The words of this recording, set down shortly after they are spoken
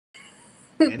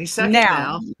Any second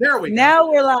now. There we go. Now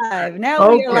we're live.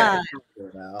 Now we are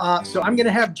live. So I'm going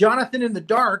to have Jonathan in the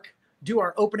dark do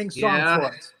our opening song for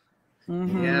us.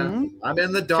 Yeah, I'm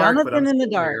in the dark. Jonathan in the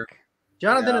dark.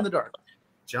 Jonathan in the dark.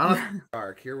 Jonathan in the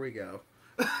dark. Here we go.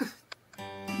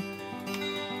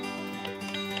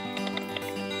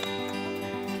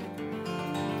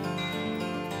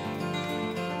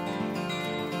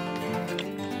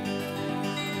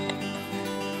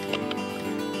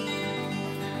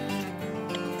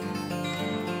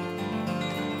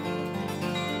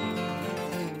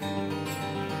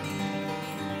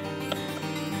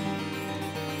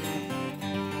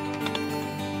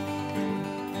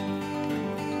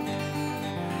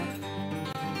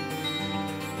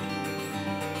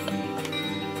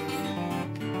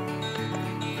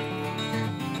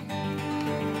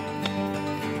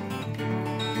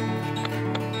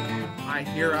 I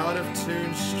hear out of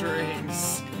tune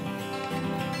strings.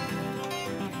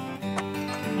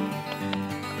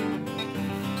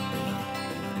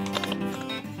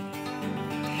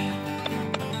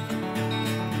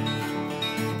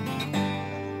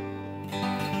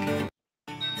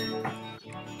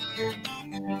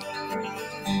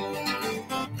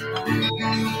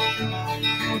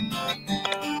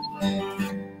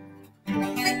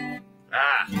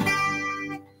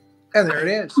 And there it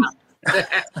is.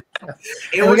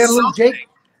 We got a little Jake.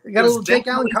 We got a little Jake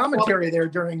Allen commentary there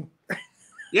during.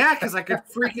 Yeah, because I could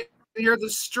freaking hear the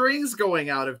strings going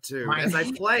out of tune as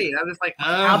I played. I was like,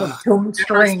 out of tune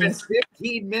strings. I spent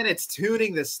 15 minutes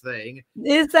tuning this thing.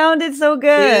 It sounded so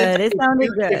good. It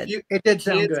sounded good. It did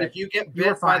sound good. If you get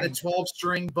bit by the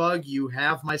 12-string bug, you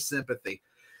have my sympathy.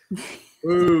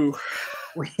 Ooh.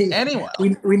 Anyway,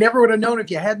 we never would have known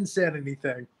if you hadn't said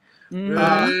anything.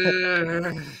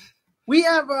 We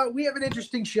have an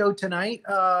interesting show tonight,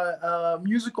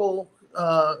 musical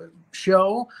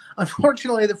show.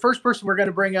 Unfortunately, the first person we're going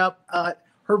to bring up,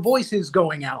 her voice is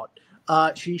going out.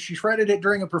 She shredded it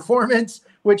during a performance,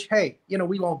 which, hey, you know,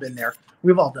 we've all been there.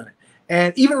 We've all done it.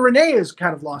 And even Renee has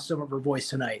kind of lost some of her voice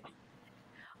tonight.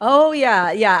 Oh,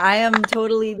 yeah. I am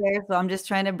totally there. So I'm just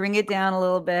trying to bring it down a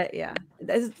little bit. Yeah.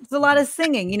 It's a lot of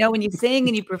singing. You know, when you sing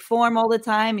and you perform all the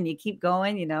time and you keep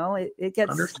going, you know, it gets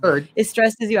understood. It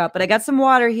stresses you out. But I got some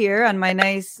water here on my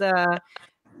nice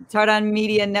Tardon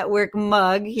Media Network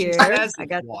mug here. I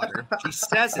got water. She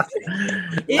says it.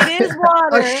 It is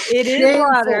water. It is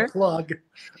water. Plug.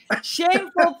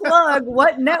 Shameful plug.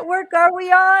 What network are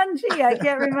we on? Gee, I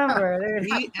can't remember.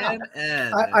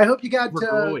 TMN. I hope you got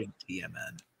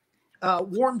TMN.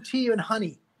 Warm tea and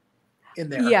honey in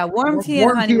there. Yeah, warm tea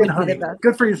and honey.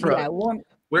 Good for your throat. Yeah,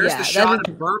 Where's the shot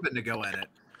of bourbon to go in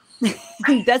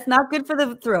it? That's not good for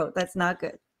the throat. That's not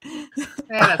good. Yeah,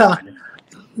 that's fine.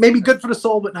 Maybe good for the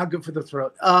soul, but not good for the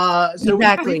throat. So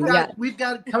exactly. We've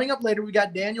got coming up later. We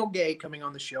got Daniel Gay coming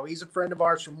on the show. He's a friend of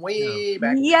ours from way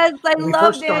back. Yes, I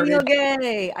love Daniel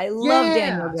Gay. I love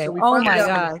Daniel Gay. So oh my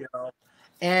god!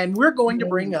 And we're going to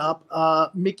bring up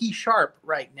Mickey Sharp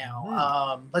right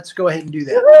now. Let's go ahead and do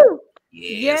that.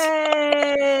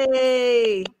 Yes.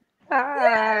 Yay!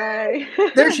 Hi.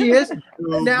 There she is.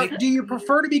 Now, do you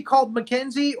prefer to be called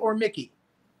Mackenzie or Mickey?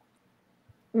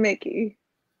 Mickey.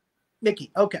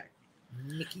 Mickey. Okay.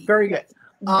 Mickey. Very good.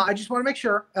 I just want to make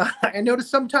sure. I noticed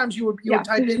sometimes you would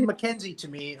type in Mackenzie to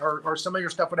me, or some of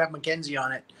your stuff would have Mackenzie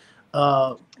on it.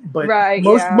 But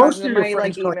most of your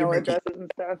friends call you Mickey.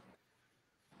 And stuff.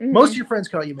 Most of your friends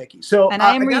call you Mickey. So, and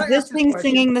I am resisting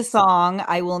singing the song.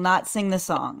 I will not sing the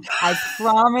song. I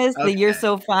promise that you're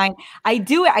so fine. I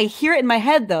do it. I hear it in my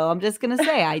head, though. I'm just gonna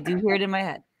say I do hear it in my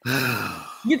head.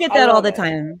 You get that all the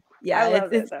time. Yeah,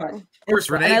 it's fun.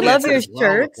 Renee, and I love your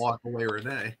shirt. Walk away,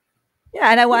 Renee. Yeah,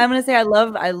 and I'm gonna say I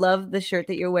love the shirt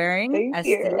that you're wearing. Thank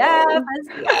you.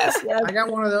 STF. I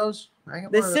got one of those.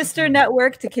 The sister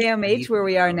network to KMH, where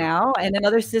we are now, and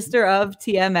another sister of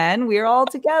TMN. We are all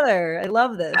together. I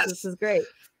love this. Yes. This is great.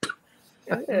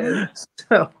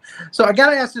 So I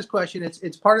got to ask this question.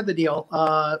 It's part of the deal.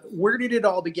 Where did it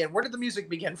all begin? Where did the music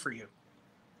begin for you?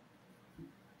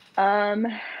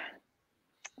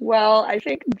 Well, I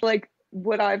think like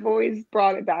what I've always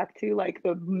brought it back to, like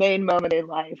the main moment in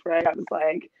life, right? I was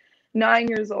like 9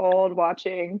 years old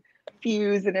watching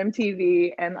Fuse and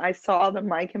MTV, and I saw the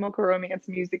My Chemical Romance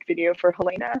music video for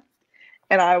Helena,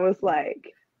 and I was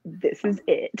like, this is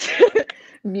it.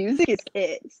 Music is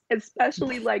it,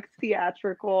 especially like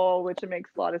theatrical, which it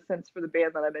makes a lot of sense for the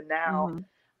band that I'm in now.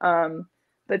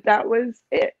 But that was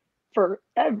it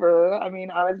forever. I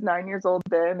mean, I was 9 years old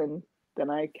then, and then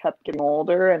I kept getting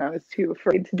older, and I was too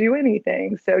afraid to do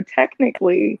anything. So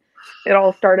technically, it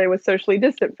all started with Socially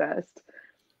Distant Fest.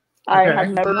 I Okay. had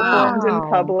never performed in Wow.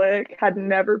 public, had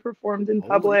never performed in Holy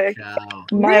public. cow.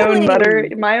 My own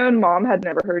Really? my own mom had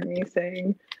never heard me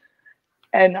sing.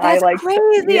 And I That's like,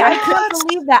 crazy. yeah. I can't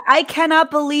believe that. I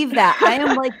cannot believe that. I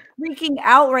am like freaking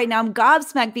out right now. I'm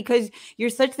gobsmacked because you're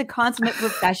such the consummate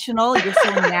professional. You're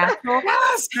so natural.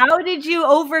 Yes. How did you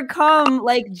overcome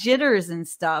like jitters and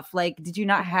stuff? Like, did you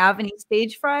not have any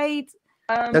stage fright?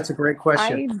 That's a great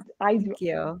question. Thank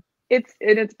you.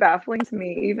 It's baffling to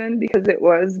me even because it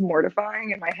was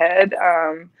mortifying in my head.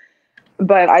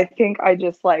 But I think I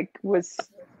just like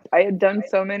I had done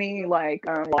so many like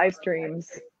live streams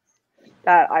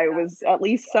that I was at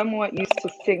least somewhat used to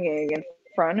singing in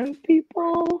front of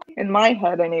people in my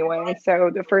head anyway. So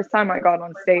the first time I got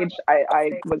on stage,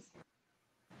 it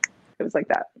was like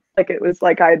that. Like it was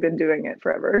like I had been doing it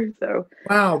forever. So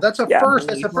Wow, that's a Yeah. first.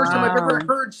 That's the first time I've ever Wow.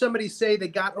 heard somebody say they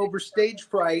got over stage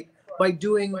fright by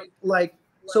doing like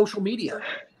social media. I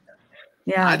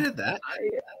Yeah, did that.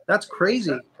 That's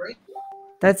crazy.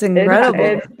 that's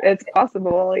incredible. it's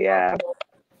possible, yeah.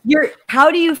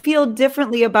 How do you feel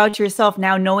differently about yourself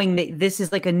now knowing that this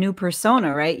is like a new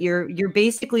persona, right? You're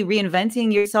basically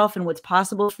reinventing yourself and what's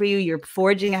possible for you. You're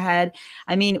forging ahead.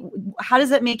 I mean, how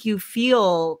does that make you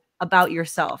feel about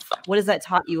yourself? What has that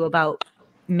taught you about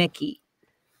Mickey?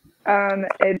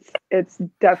 It's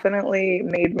definitely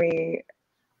made me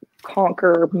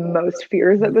conquer most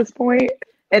fears at this point.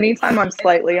 Anytime I'm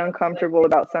slightly uncomfortable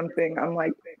about something, I'm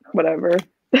like, whatever.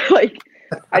 Like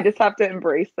I just have to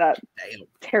embrace that Damn.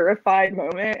 terrified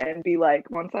moment and be like,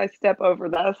 once I step over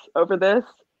this,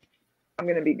 I'm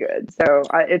gonna be good. So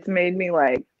it's made me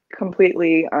like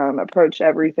completely approach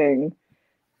everything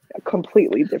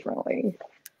completely differently.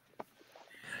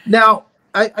 Now,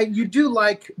 you do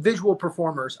like visual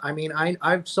performers. I mean,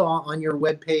 I saw on your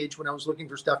webpage when I was looking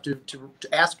for stuff to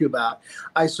ask you about,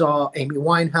 I saw Amy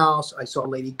Winehouse, I saw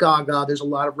Lady Gaga. There's a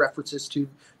lot of references to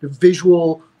the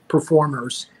visual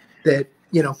performers that,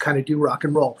 you know, kind of do rock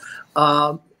and roll.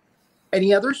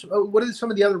 Any others? What are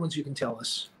some of the other ones you can tell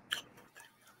us?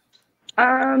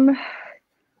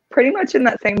 Pretty much in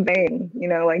that same vein, you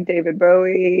know, like David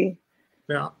Bowie.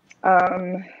 Yeah.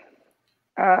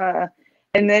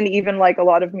 And then even like a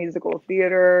lot of musical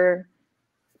theater,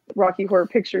 Rocky Horror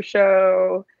Picture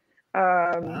Show.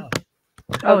 Wow.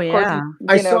 Oh, Of yeah. course,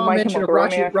 I you know, saw My mention of Chemical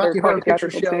Romance, Rocky they're Horror quite Picture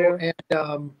theatrical Show too.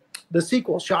 and the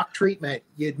sequel, Shock Treatment.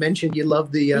 You had mentioned you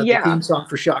love the Yeah. theme song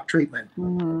for Shock Treatment.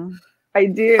 Mhm. I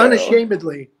do.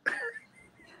 Unashamedly.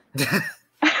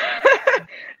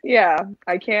 Yeah,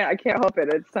 I can't help it.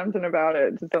 It's something about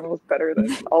it. It's almost better than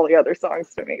all the other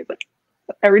songs to me. It's like,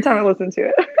 every time I listen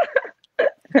to it.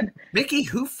 Mickey,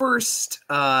 who first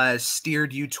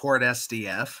steered you toward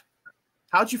SDF?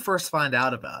 How'd you first find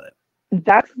out about it?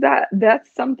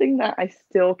 That's something that I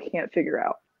still can't figure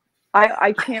out.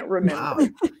 I can't remember.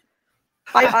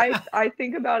 Wow. I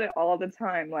think about it all the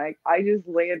time. Like I just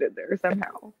landed there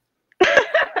somehow.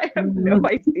 I have no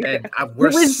idea. And we're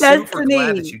It was super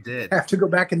glad destiny. that you did. Have to go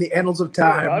back in the annals of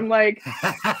time. I'm like,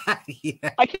 Yeah.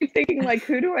 I keep thinking like,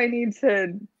 who do I need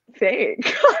to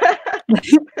thank?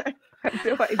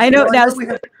 I know now.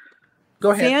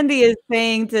 Go ahead. Sandy is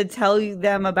saying to tell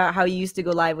them about how you used to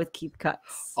go live with Keep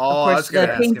Cuts. Oh, of I course, was gonna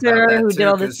the ask you about painter that who too, did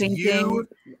all the 'cause painting.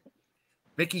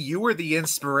 Mickey, you were the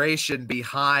inspiration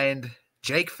behind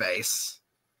Jake Face.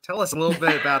 Tell us a little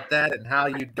bit about that and how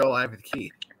you'd go live with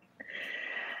Keith.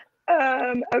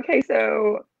 Okay,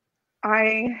 so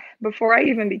before I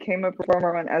even became a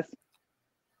performer on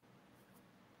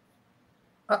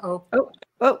Uh-oh.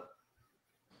 Oh,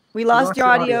 we lost your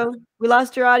audio. We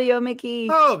lost your audio, Mickey.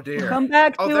 Oh dear. Come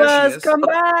back to there she us. is. Come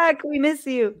back. We miss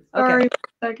you. Sorry, Okay.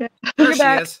 for a second. There You're she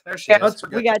back. is. There she is.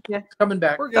 We got you. Coming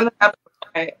back. We're good.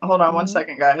 Okay, hold on one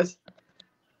second, guys.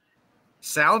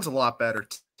 Sounds a lot better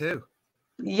too.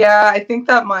 Yeah, I think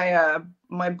that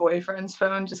my boyfriend's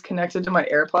phone just connected to my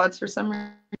AirPods for some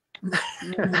reason.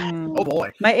 Oh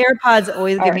boy. My AirPods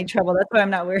always give me right. trouble. That's why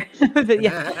I'm not wearing. But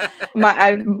yeah.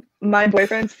 My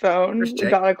boyfriend's phone Where's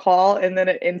Jake? got a call and then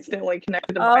it instantly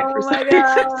connected to mine for Oh some my reason.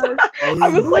 gosh. I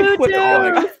was like, what's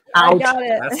going on? Bluetooth. I Ouch. got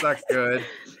it. That's not good.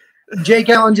 Jake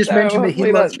Allen just So mentioned that he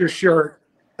hopefully loves that- your shirt.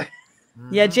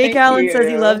 Yeah, Jake Thank Allen says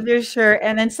he you. loves your shirt.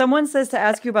 And then someone says to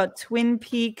ask you about Twin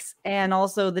Peaks and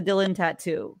also the Dylan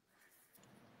tattoo.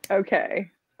 Okay.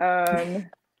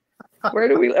 Where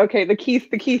do we? Okay, the Keith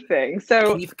thing.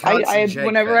 So Keith Cuts I and Jake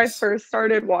whenever I Face. first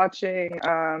started watching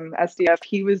SDF,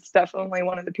 he was definitely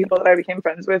one of the people that I became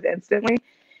friends with instantly,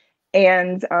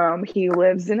 and he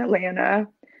lives in Atlanta.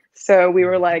 So we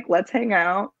were like, let's hang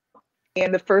out.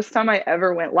 And the first time I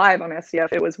ever went live on SDF,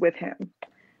 it was with him.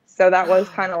 So that was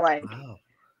kind of like Wow.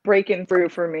 breaking through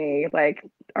for me. Like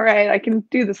all right, I can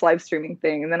do this live streaming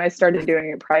thing. And then I started doing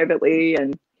it privately,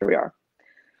 and here we are.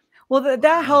 Well,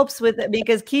 that helps with it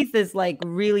because Keith is like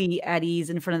really at ease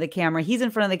in front of the camera. He's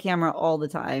in front of the camera all the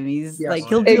time. He's like,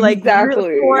 he'll do like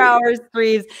 4 hours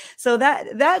streams. So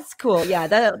that's cool. Yeah,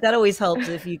 that always helps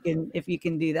if you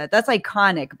can do that. That's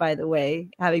iconic, by the way,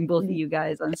 having both of you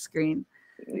guys on screen.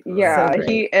 Yeah,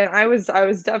 so I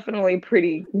was definitely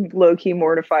pretty low key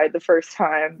mortified the first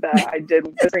time that I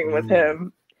did the stream with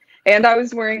him. And I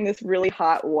was wearing this really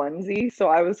hot onesie, so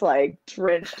I was like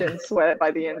drenched in sweat by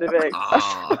the end of it.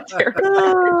 Oh, God.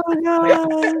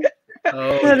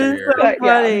 That is so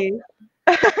funny.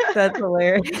 Yeah. That's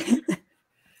hilarious.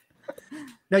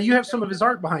 Now you have some of his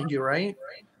art behind you, right?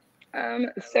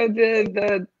 So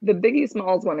the Biggie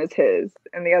Smalls one is his,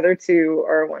 and the other two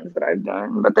are ones that I've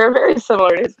done, but they're very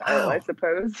similar to his style, I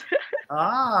suppose.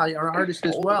 You're an artist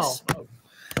as well.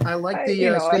 I like the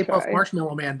Stay Puft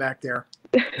Marshmallow Man back there.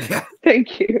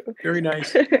 Thank you. Very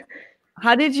nice.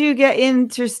 How did you get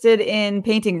interested in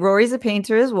painting? Rory's a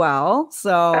painter as well.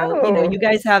 So, you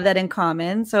guys have that in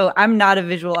common. So I'm not a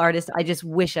visual artist. I just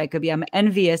wish I could be. I'm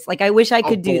envious. Like, I wish I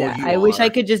could do that. I wish I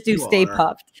could just do Stay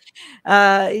Puft.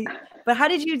 But how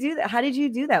did you do that? How did you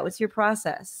do that? What's your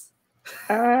process?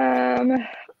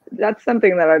 That's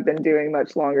something that I've been doing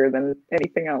much longer than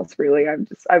anything else, really.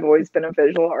 I've always been a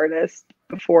visual artist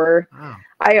before. Wow.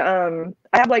 I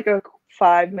have like a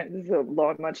 5 minutes. This is a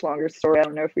much longer story. I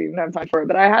don't know if we even have time for it,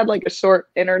 but I had like a short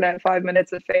internet 5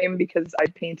 minutes of fame because I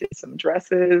painted some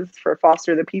dresses for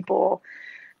Foster the People,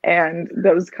 and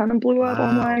those kind of blew up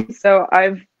online. So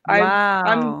I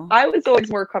was always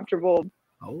more comfortable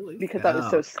because I was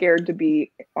so scared to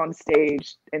be on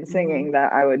stage and singing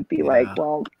that I would be like,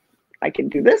 well, I can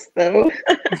do this though.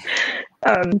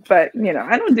 But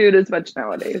I don't do it as much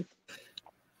nowadays.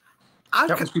 I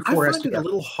find it a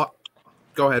little hard.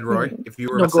 Go ahead, Roy. If you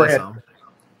were to say something.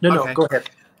 No, go ahead.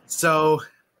 So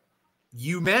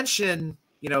you mentioned,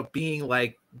 being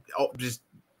like, just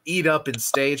eat up in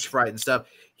stage fright and stuff.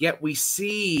 Yet we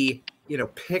see,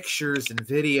 pictures and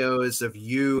videos of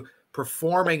you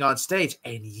performing on stage,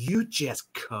 and you just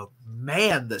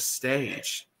command the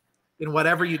stage in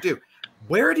whatever you do.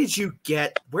 Where did you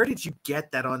get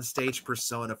that on stage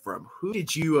persona from? Who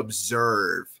did you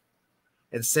observe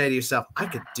and say to yourself, I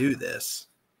could do this?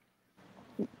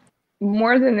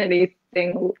 More than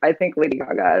anything, I think Lady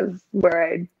Gaga is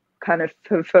where I kind of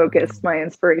have focused my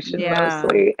inspiration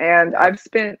mostly. And I've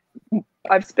spent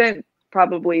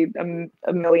probably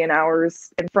a million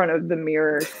hours in front of the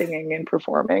mirror singing and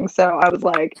performing. So I was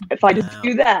like, if I just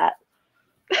do that,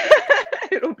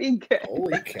 it'll be good.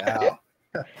 Holy cow.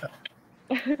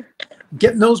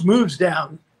 Getting those moves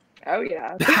down. Oh,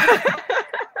 yeah.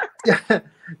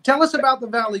 Tell us about the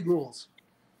Valley Ghouls.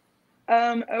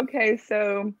 Okay,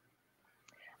 so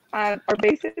our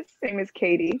bassist's name is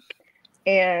Katie,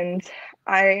 and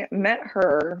I met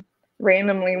her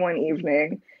randomly one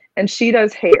evening, and she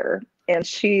does hair, and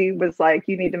she was like,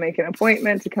 you need to make an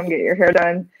appointment to come get your hair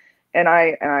done. And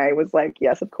I was like,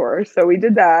 yes, of course. So we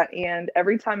did that, and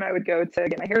every time I would go to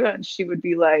get my hair done, she would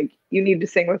be like, you need to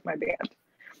sing with my band.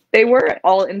 They were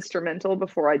all instrumental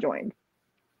before I joined.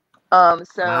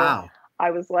 Wow.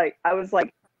 I was like,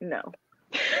 no.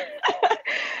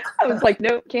 I was like,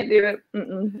 nope, can't do it.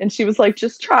 And she was like,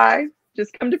 just try,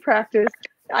 just come to practice.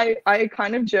 I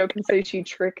kind of joke and say she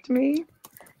tricked me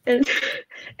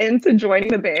into joining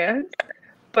the band,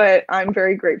 but I'm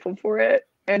very grateful for it.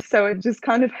 And so it just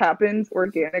kind of happens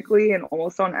organically and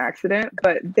almost on accident,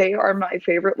 but they are my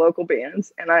favorite local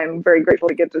bands, and I'm very grateful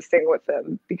to get to sing with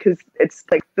them because it's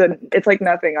like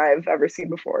nothing I've ever seen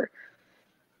before.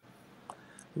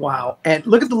 Wow. And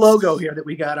look at the logo here that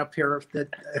we got up here.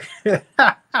 That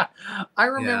I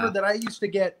remember that I used to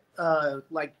get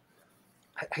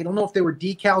I don't know if they were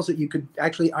decals that you could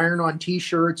actually iron on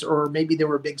t-shirts, or maybe they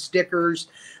were big stickers,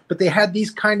 but they had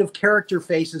these kind of character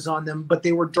faces on them, but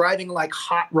they were driving like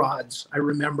hot rods. I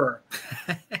remember.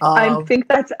 I think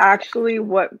that's actually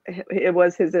what it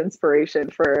was, his inspiration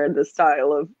for the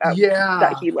style of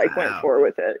that he went for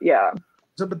with it. Yeah.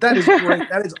 So, but that is great.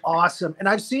 That is awesome. And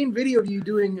I've seen video of you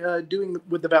doing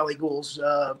with the Valley Ghouls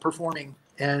performing,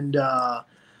 and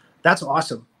that's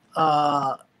awesome.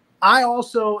 I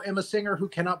also am a singer who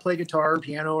cannot play guitar or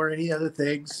piano or any other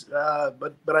things,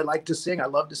 but I like to sing. I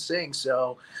love to sing.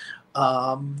 So,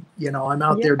 I'm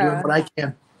out there doing what I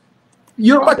can.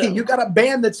 You're lucky. You got a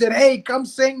band that said, "Hey, come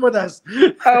sing with us."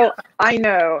 Oh, I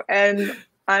know, and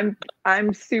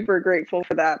I'm super grateful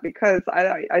for that because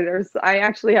I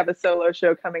actually have a solo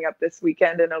show coming up this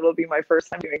weekend, and it'll be my first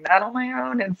time doing that on my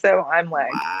own. And so I'm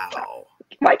like, wow.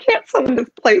 why can't someone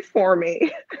just play for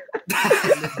me?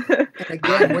 And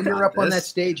again, when you're up on that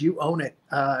stage, you own it.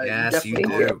 Yes, you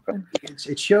definitely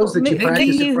do. It shows that you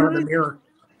practice in front of the mirror.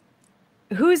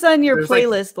 Who's on your There's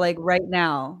playlist like right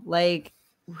now? Like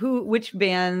which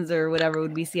bands or whatever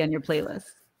would we see on your playlist?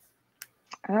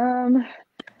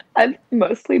 I've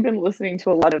mostly been listening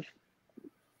to a lot of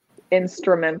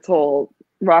instrumental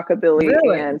rockabilly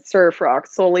and surf rock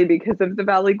solely because of the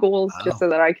Valley Ghouls, just so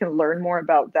that I can learn more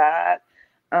about that.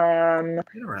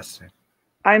 Interesting.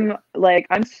 I'm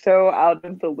so out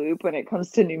of the loop when it comes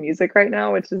to new music right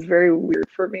now, which is very weird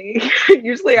for me.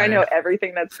 Usually I know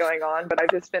everything that's going on, but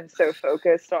I've just been so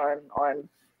focused on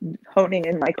honing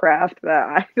in my craft that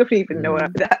I don't even know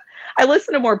that. I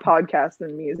listen to more podcasts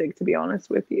than music, to be honest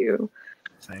with you.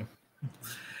 Same.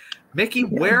 Mickey,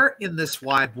 where in this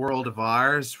wide world of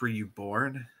ours were you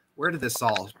born? Where did this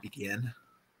all begin?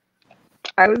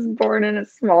 I was born in a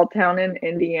small town in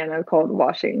Indiana called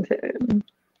Washington.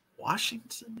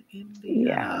 Washington,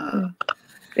 Indiana.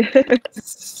 Yeah.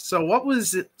 So what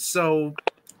was it? So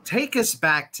take us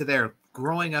back to there,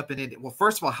 growing up in Indiana. Well,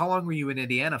 first of all, how long were you in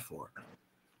Indiana for?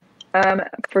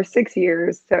 For 6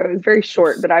 years. So it was very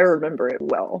short, but I remember it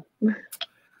well.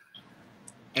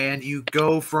 And you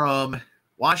go from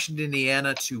Washington,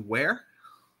 Indiana to where?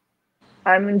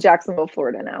 I'm in Jacksonville,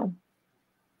 Florida now.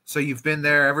 So you've been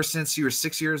there ever since you were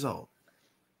 6 years old?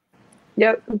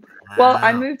 Yep. Wow. Well,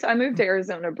 I moved to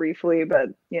Arizona briefly, but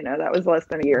that was less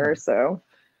than a year or so.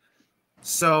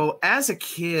 So as a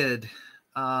kid,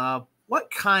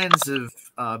 what kinds of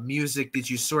music did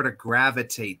you sort of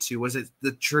gravitate to? Was it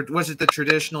the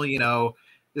traditional,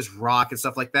 just rock and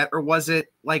stuff like that, or was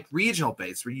it like regional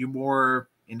based? Were you more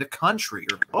into country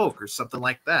or folk or something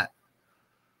like that?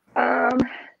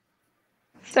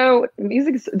 So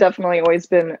music's definitely always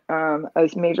been a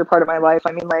major part of my life.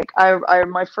 I mean, like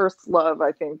my first love,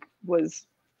 I think, was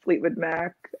Fleetwood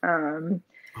Mac,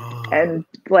 and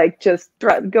like just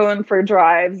going for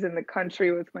drives in the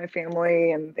country with my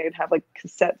family, and they'd have like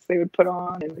cassettes they would put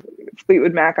on, and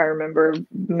Fleetwood Mac I remember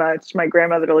much. My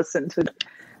grandmother listened to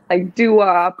like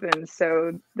doo-wop, and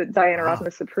so the Diana Ross and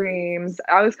the Supremes.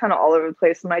 I was kind of all over the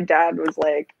place. My dad was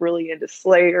like really into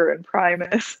Slayer and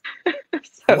Primus.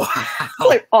 So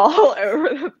like all over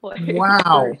the place.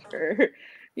 Wow. For sure.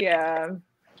 Yeah.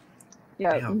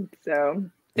 So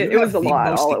it was a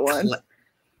lot all at once.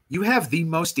 You have the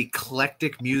most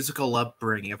eclectic musical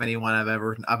upbringing of anyone I've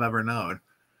ever known.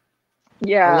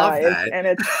 Yeah, I love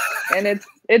that.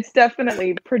 It's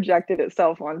definitely projected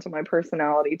itself onto my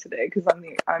personality today because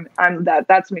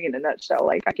that's me in a nutshell.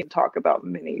 Like I can talk about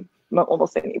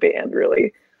almost any band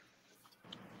really.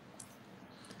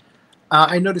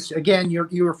 I noticed again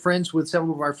you were friends with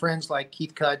several of our friends like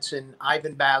Keith Cutts and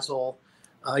Ivan Basil.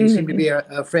 You seem to be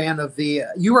a fan of the.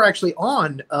 You were actually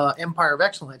on Empire of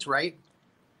Excellence, right?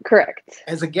 Correct.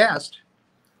 As a guest.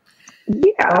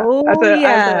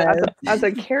 Yeah. As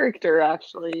a character,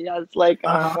 actually, as like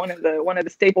one of the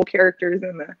staple characters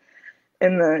in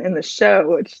the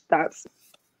show, which that's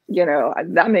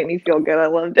that made me feel good. I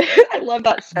loved it. I love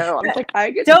that show. I was like, I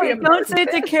get don't say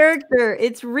it's a character.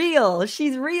 It's real.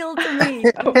 She's real to me.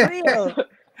 Real.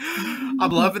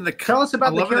 I'm loving the. Tell us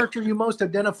about the character you most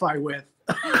identify with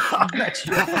on that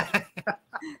show.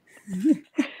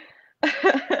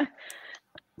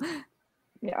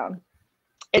 Yeah.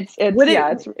 It's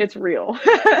real.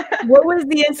 What was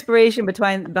the inspiration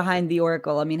behind the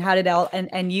Oracle? I mean, how did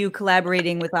and you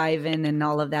collaborating with Ivan and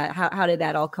all of that? How did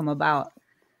that all come about?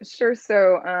 Sure.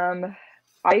 So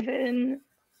Ivan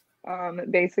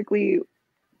basically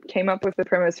came up with the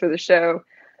premise for the show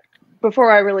before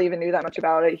I really even knew that much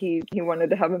about it. He wanted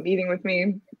to have a meeting with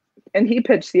me, and he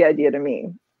pitched the idea to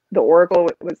me. The Oracle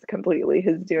was completely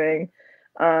his doing.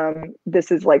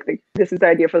 This is the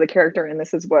idea for the character, and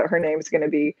this is what her name is going to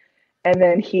be. And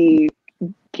then he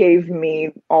gave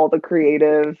me all the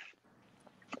creative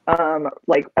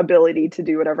ability to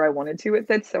do whatever I wanted to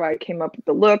with it. So I came up with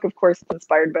the look, of course,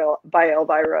 inspired by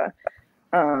Elvira,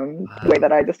 the way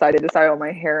that I decided to style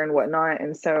my hair and whatnot.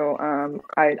 And so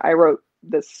I wrote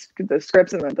the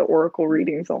scripts and the oracle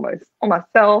readings on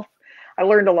myself. I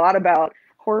learned a lot about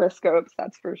horoscopes,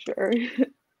 that's for sure.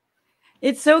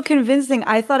 It's so convincing.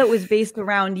 I thought it was based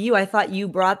around you. I thought you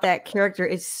brought that character.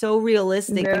 It's so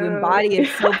realistic. No. You embody it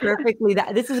so perfectly.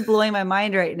 This is blowing my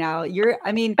mind right now.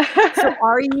 So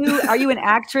are you an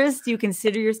actress? Do you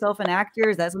consider yourself an actor?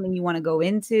 Is that something you want to go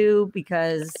into?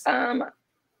 Because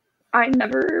I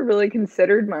never really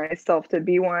considered myself to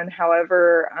be one.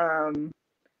 However,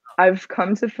 I've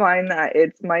come to find that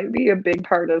it might be a big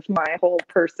part of my whole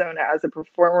persona as a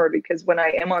performer, because when I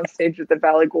am on stage with the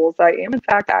Valley Ghouls, I am in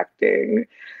fact acting.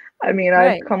 I mean,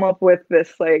 I've come up with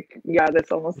this, like,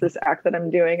 that's almost this act that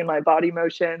I'm doing in my body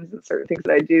motions and certain things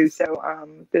that I do.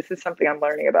 So this is something I'm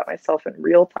learning about myself in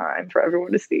real time for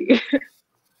everyone to see.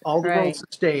 All the world's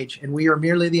a stage, and we are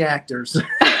merely the actors.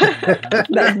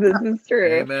 This is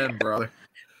true. Amen, brother.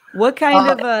 What kind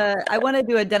of I want to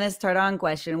do a Dennis Tardon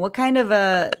question. What kind of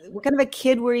a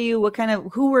kid were you?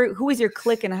 Who was your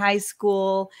clique in high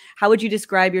school? How would you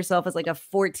describe yourself as like a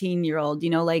 14-year-old? You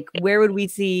know, like where would we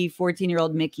see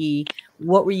 14-year-old Mickey?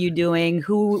 What were you doing?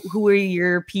 Who were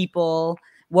your people?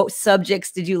 What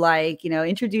subjects did you like? You know,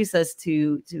 introduce us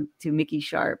to Mickey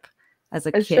Sharp as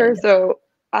a kid. Sure. So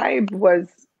I was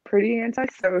pretty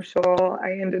antisocial.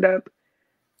 I ended up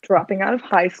dropping out of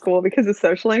high school because of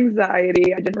social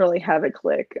anxiety. I didn't really have a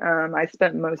clique. I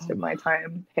spent most of my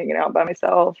time hanging out by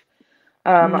myself.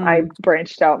 I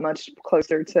branched out much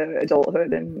closer to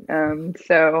adulthood. And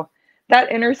so that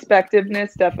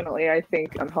introspectiveness definitely, I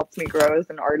think, helped me grow as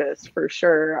an artist for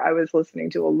sure. I was listening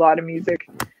to a lot of music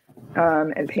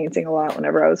and painting a lot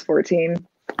whenever I was 14.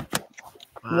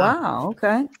 Wow.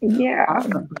 Okay. Yeah.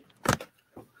 Awesome.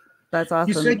 That's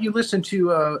awesome. You said you listened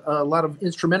to a lot of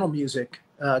instrumental music.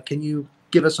 Can you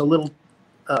give us a little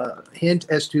hint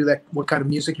as to what kind of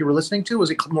music you were listening to? Was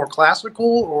it more classical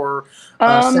or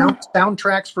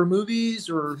soundtracks for movies?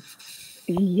 Or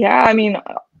yeah, I mean,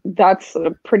 that's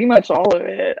pretty much all of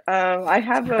it. I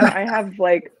have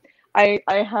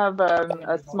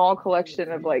a small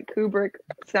collection of like Kubrick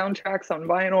soundtracks on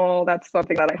vinyl. That's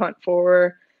something that I hunt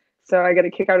for. So I get a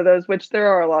kick out of those, which there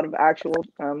are a lot of actual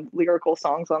lyrical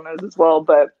songs on those as well.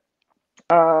 But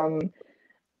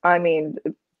I mean,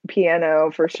 piano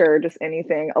for sure, just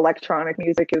anything. Electronic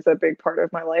music is a big part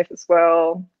of my life as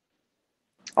well.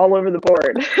 All over the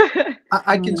board.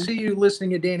 I can see you listening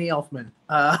to Danny Elfman.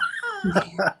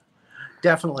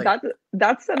 Definitely.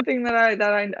 That's something that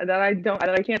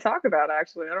I can't talk about.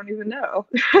 Actually, I don't even know.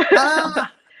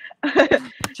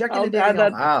 Check into Danny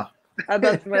Elfman. Wow.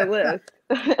 That's my list.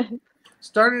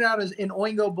 Started out as in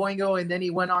Oingo Boingo, and then he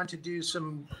went on to do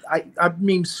some, I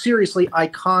mean, seriously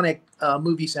iconic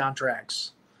movie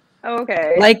soundtracks. Oh,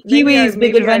 okay. Like Pee-wee's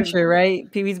Big Adventure, right?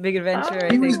 Pee-wee's Big Adventure.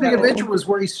 Pee-wee's Big Adventure was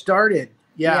where he started.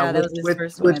 Yeah, that was his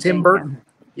first one, with Tim Burton.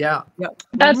 Yeah. Yep.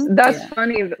 That's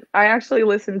funny. I actually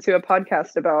listened to a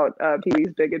podcast about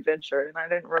Pee-wee's Big Adventure, and I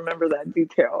didn't remember that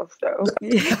detail. So,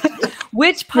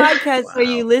 which podcast are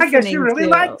you listening to? I guess you really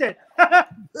liked it.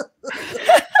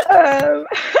 Oh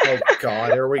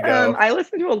God, here we go. I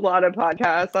listen to a lot of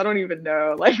podcasts. I don't even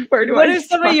know. Like, what are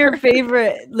some of your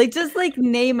favorite? Like, just like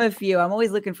name a few. I'm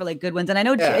always looking for like good ones, and I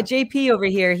know JP over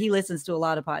here. He listens to a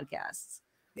lot of podcasts.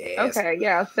 Yes. Okay,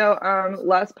 yeah. So,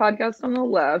 Last Podcast on the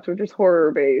Left, which is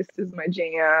horror based, is my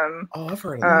jam. Oh, I've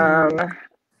heard of that.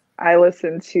 I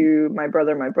listen to My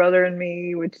Brother and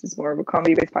Me, which is more of a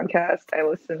comedy based podcast. I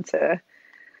listen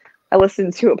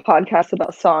to a podcast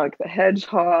about Sonic the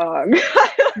Hedgehog.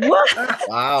 What?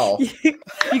 Wow.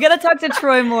 You got to talk to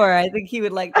Troy more. I think he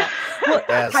would like that. Well,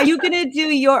 yes. Are you going to do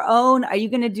your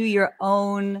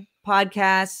own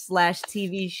podcast /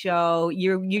 TV show?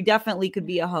 You definitely could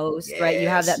be a host, right? You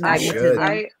have that magnetism.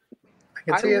 I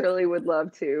really would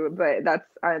love to, but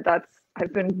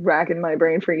I've been racking my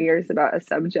brain for years about a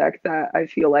subject that I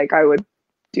feel like I would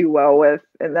do well with,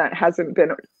 and that hasn't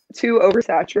been too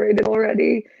oversaturated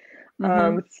already.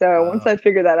 So once I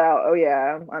figure that out, oh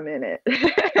yeah, I'm in it.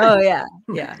 Oh yeah.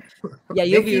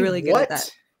 You'll be really good at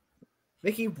that.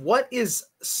 Mickey, what is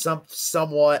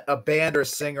somewhat a band or a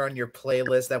singer on your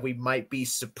playlist that we might be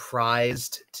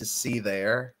surprised to see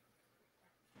there?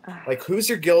 Like, who's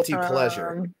your guilty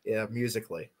pleasure?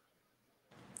 Musically.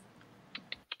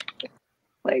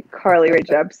 Like Carly Rae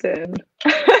Jepsen.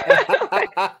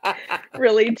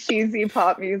 Really cheesy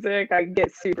pop music. I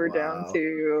get super down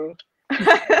to.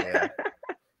 Yeah.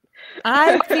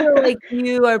 I feel like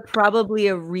you are probably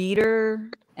a reader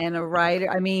and a writer.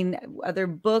 I mean, other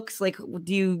books, like,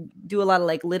 do you do a lot of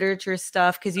like literature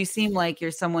stuff? Because you seem like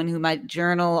you're someone who might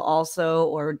journal also,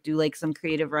 or do like some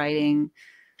creative writing.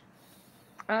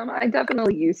 I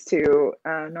definitely used to,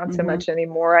 not so much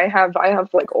anymore. I have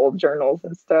like old journals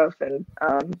and stuff, and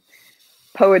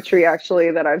poetry actually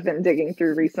that I've been digging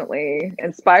through recently,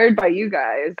 inspired by you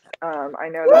guys. I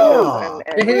know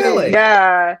that. And really?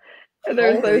 Yeah.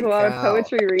 There's a lot of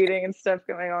poetry reading and stuff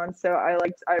going on. So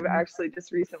I've actually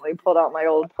just recently pulled out my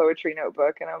old poetry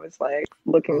notebook, and I was like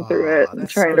looking through it and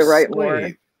trying to write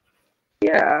more.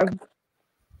 Yeah.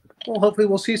 Well, hopefully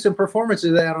we'll see some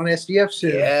performances of that on SDF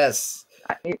soon. Yes.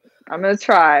 I'm gonna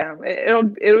try.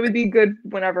 It'll be good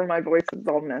whenever my voice is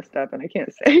all messed up and I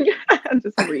can't sing.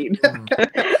 Just read.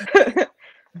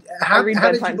 How did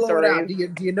you blow it out?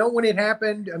 Do you know when it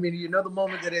happened? I mean, do you know the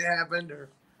moment that it happened? Or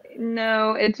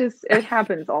No, it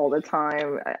happens all the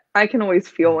time. I can always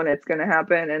feel when it's gonna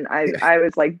happen, and I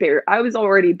was like I was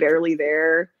already barely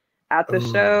there at the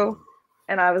show,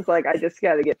 and I was like, I just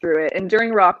got to get through it. And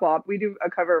during we do a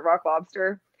cover of Rock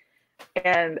Lobster,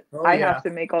 and I have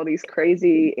to make all these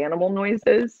crazy animal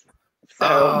noises.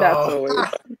 So that's always.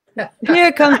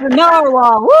 Here comes the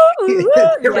narwhal. Woo, woo.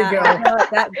 Here we go.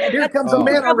 Here comes a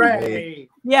manta ray.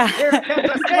 Yeah. Here comes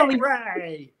a snake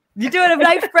ray. You're doing a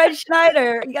nice Fred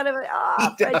Schneider. You gotta,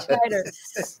 Fred Schneider.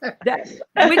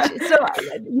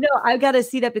 I gotta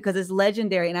see that because it's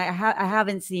legendary, and I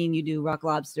haven't seen you do Rock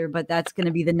Lobster, but that's gonna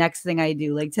be the next thing I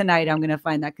do. Like tonight, I'm gonna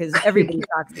find that because everybody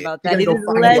talks about that. It is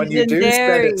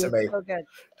legendary. So good.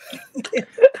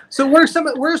 So where are some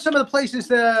of the places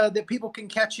that people can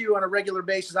catch you on a regular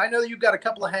basis? I know that you've got a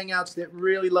couple of hangouts that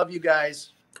really love you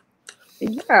guys.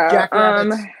 Yeah.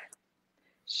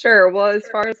 Sure. Well, as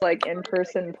far as like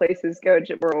in-person places go,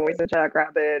 we're always at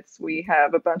Jackrabbits. We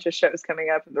have a bunch of shows coming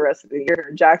up for the rest of the year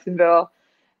in Jacksonville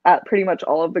at pretty much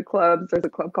all of the clubs. There's a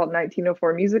club called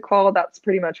 1904 Music Hall. That's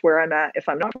pretty much where I'm at. If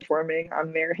I'm not performing,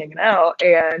 I'm there hanging out.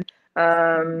 And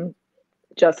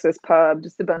Justice Pub,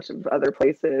 just a bunch of other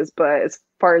places. But as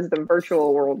far as the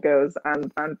virtual world goes,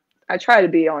 I try to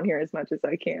be on here as much as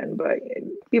I can, but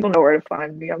people know where to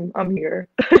find me. I'm here.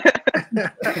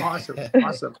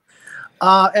 Awesome.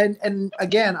 And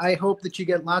again, I hope that you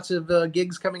get lots of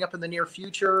gigs coming up in the near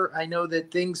future. I know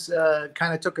that things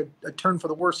kind of took a turn for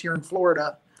the worse here in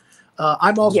Florida.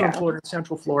 I'm also in Florida,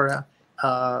 Central Florida.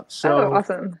 So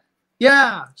awesome.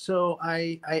 Yeah. So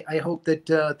I hope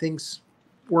that things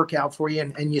work out for you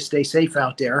and you stay safe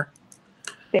out there.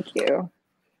 Thank you.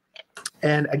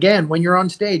 And again, when you're on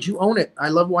stage, you own it. I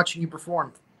love watching you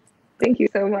perform. Thank you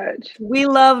so much. We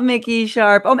love Mickey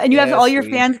Sharp. And you have all your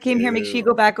fans came here. Make sure you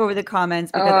go back over the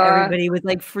comments because everybody was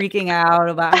like freaking out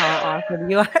about how awesome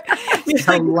you are.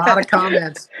 A lot of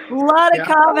comments. A lot of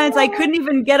comments. I couldn't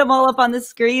even get them all up on the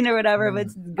screen or whatever, but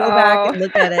go back and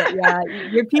look at it. Yeah,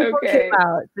 your people came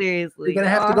out. Seriously. You're going to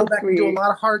have to go back and do a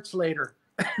lot of hearts later.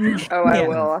 I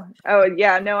will. Oh,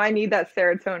 yeah. No, I need that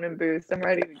serotonin boost. I'm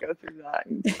ready to go through that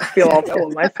and feel all full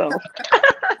of myself.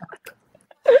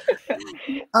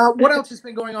 What else has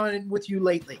been going on with you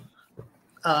lately?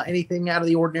 Anything out of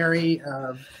the ordinary?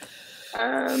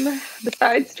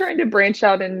 Besides trying to branch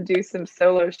out and do some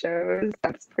solo shows,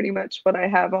 that's pretty much what I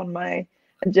have on my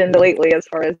agenda lately as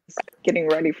far as getting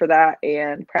ready for that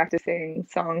and practicing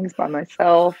songs by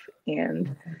myself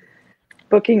and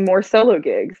booking more solo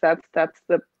gigs. That's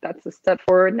the step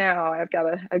forward now. I've got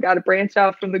to branch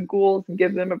out from the Ghouls and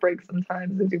give them a break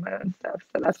sometimes and do my own stuff.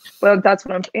 So that's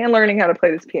what and learning how to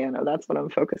play this piano. That's what I'm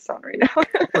focused on right now.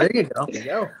 There you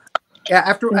go. Yeah,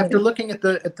 after looking at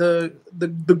the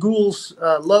Ghouls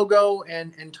logo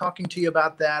and talking to you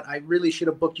about that, I really should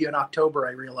have booked you in October.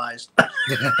 I realized.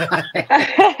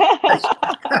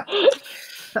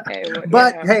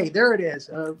 Hey, there it is.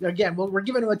 Again, we're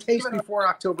giving them a taste before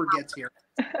October gets here.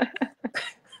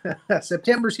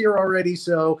 September's here already,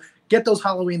 so get those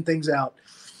Halloween things out.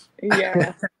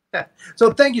 Yeah.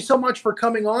 So thank you so much for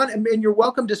coming on, and you're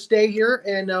welcome to stay here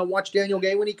and watch Daniel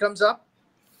Gay when he comes up.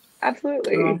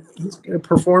 Absolutely. He's going to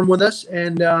perform with us,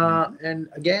 and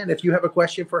again, if you have a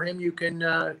question for him, you can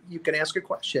ask a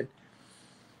question.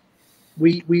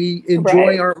 We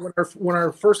enjoy when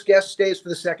our first guest stays for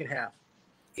the second half.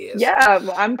 Yes. Yeah,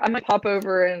 well, I'm gonna pop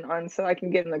over and so I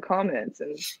can get in the comments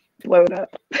and blow it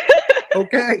up.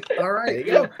 Okay, all right,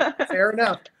 fair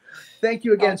enough. Thank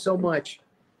you again so much.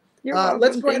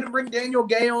 Let's go ahead and bring Daniel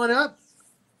Gay on up.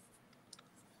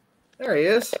 There he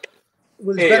is.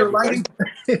 With better lighting.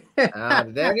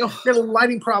 Daniel. We had a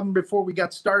lighting problem before we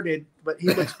got started, but he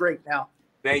looks great now.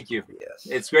 Thank you. Yes,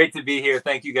 it's great to be here.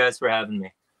 Thank you guys for having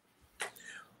me.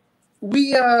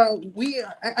 We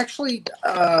actually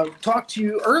talked to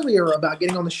you earlier about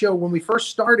getting on the show when we first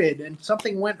started, and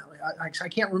something went. I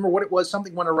can't remember what it was.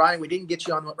 Something went awry, and we didn't get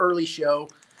you on the early show.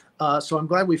 So I'm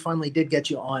glad we finally did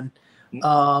get you on. There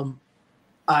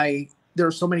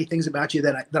are so many things about you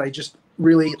that I just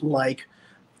really like,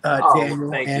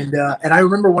 Daniel. And I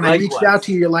remember when I reached out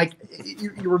to you, you're like,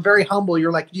 you were very humble.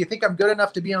 You're like, do you think I'm good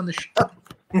enough to be on the show?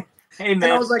 Hey man,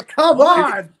 and I was like, come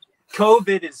on.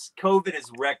 COVID has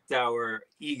wrecked our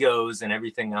egos and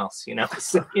everything else,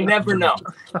 so you never know.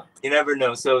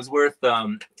 So it's worth,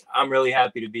 I'm really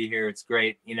happy to be here. It's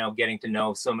great, getting to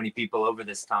know so many people over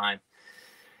this time,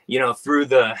 through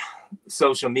the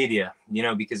social media,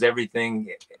 because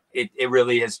everything, it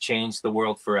really has changed the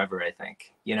world forever, I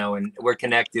think, and we're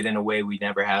connected in a way we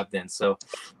never have been. So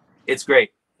it's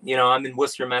great. I'm in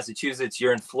Worcester, Massachusetts.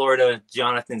 You're in Florida.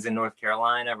 Jonathan's in North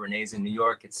Carolina. Renee's in New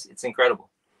York. It's incredible.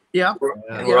 Yeah.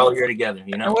 And we're all here together,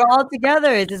 you know. And we're all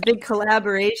together. It's this big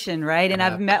collaboration, right? And Yeah.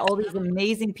 I've met all these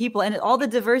amazing people and all the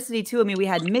diversity too. I mean, we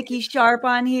had Mickey Sharp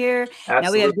on here. Absolutely.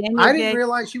 Now we have Daniel I didn't Day.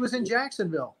 realize she was in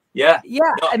Jacksonville. Yeah. Yeah,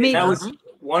 No, I mean, that was a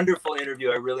wonderful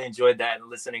interview. I really enjoyed that and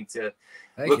listening to.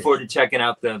 Thank Look you. forward to checking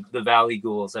out the Valley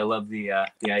Ghouls. I love the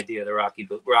idea of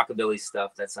the rockabilly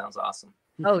stuff. That sounds awesome.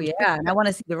 oh yeah, and I want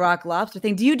to see the Rock Lobster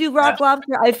thing. Do you do Rock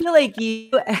Lobster? I feel like you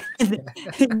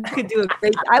could do a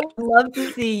great. I would love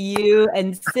to see you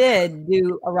and Sid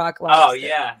do a Rock Lobster. Oh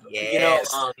yeah,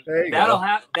 Yes. There you that'll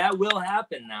go. that will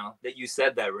happen now that you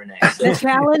said that, Renee. The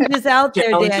challenge is out there,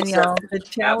 Challenge is Daniel. out The there.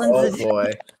 challenge Oh is.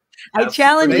 boy. I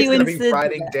challenge Renee's you gonna and be Sid.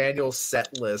 writing Daniel's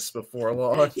set list before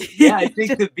long. Yeah, I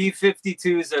think the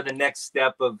B-52s are the next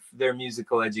step of their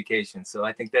musical education. So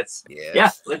I think that's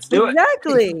let's do it.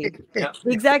 Exactly. Yeah.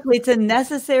 Exactly. It's a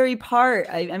necessary part.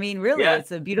 I mean, really, Yeah.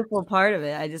 it's a beautiful part of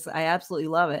it. I absolutely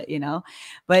love it, you know.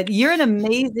 But you're an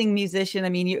amazing musician. I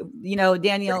mean, you know,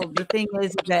 Daniel, the thing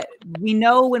is that we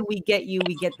know when we get you,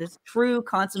 we get this true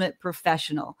consummate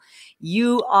professional.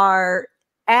 You are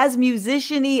as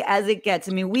musician-y as it gets.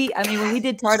 I mean, when we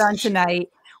did Tart On Tonight,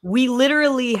 we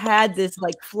literally had this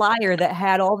like flyer that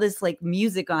had all this like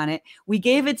music on it. We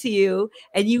gave it to you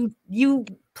and you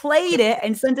played it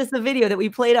and sent us the video that we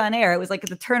played on air. It was like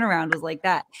the turnaround was like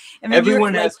that. I mean,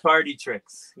 Everyone has party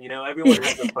tricks, you know. Everyone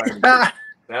has a party trick.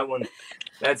 That one,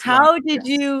 that's how fun. did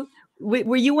you?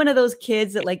 Were you one of those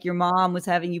kids that like your mom was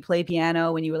having you play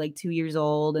piano when you were like 2 years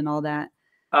old and all that?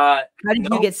 How did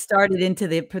you get started into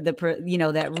the you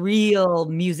know, that real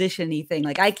musician-y thing?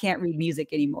 Like, I can't read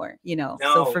music anymore, you know.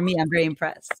 So for me, I'm very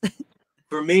impressed.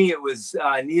 For me, it was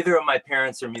neither of my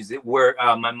parents are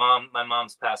my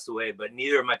mom's passed away, but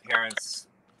neither of my parents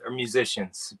are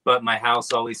musicians. But my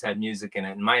house always had music in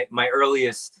it. And my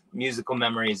earliest musical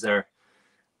memories are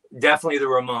definitely the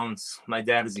Ramones. My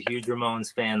dad is a huge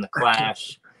Ramones fan, The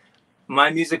Clash. My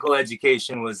musical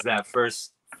education was that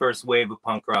first wave of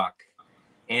punk rock.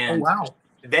 And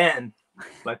then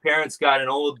my parents got an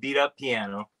old beat up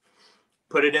piano,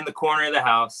 put it in the corner of the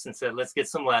house and said, let's get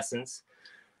some lessons.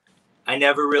 I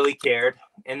never really cared.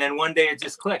 And then one day it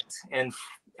just clicked. And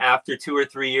after 2 or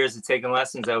 3 years of taking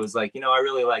lessons, I was like, you know, I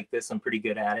really like this. I'm pretty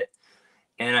good at it.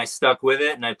 And I stuck with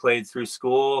it and I played through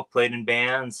school, played in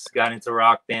bands, got into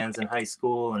rock bands in high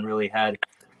school and really had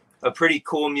a pretty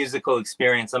cool musical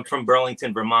experience. I'm from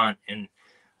Burlington, Vermont, and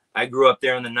I grew up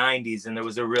there in the 90s, and there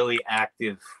was a really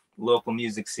active local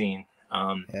music scene.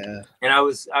 And I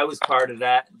was part of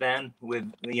that then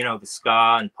with, you know, the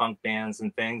ska and punk bands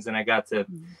and things. And I got to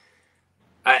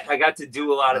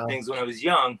do a lot of things when I was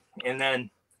young. And then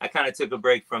I kind of took a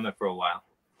break from it for a while.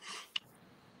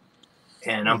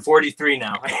 And I'm 43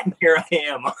 now. And here I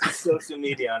am on social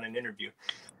media on an interview.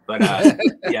 But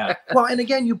yeah. Well, and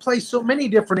again, you play so many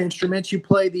different instruments. You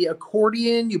play the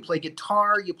accordion, you play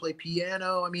guitar, you play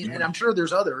piano. I mean, and I'm sure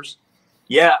there's others.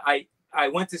 Yeah, I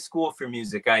went to school for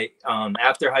music.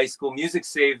 After high school, music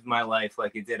saved my life,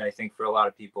 like it did, I think, for a lot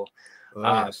of people.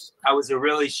 Yes. I was a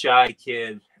really shy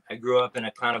kid. I grew up in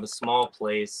a kind of a small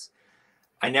place.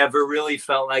 I never really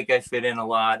felt like I fit in a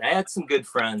lot. I had some good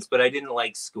friends, but I didn't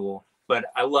like school. But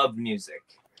I loved music.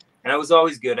 And I was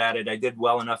always good at it. I did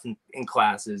well enough in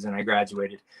classes and I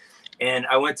graduated. And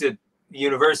I went to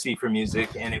university for music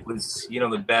and it was, you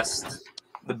know, the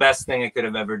best thing I could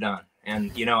have ever done.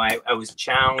 And, you know, I was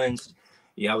challenged.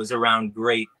 Yeah, I was around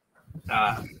great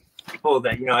people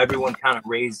that, you know, everyone kind of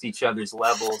raised each other's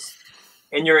levels.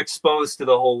 And you're exposed to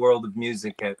the whole world of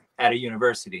music at a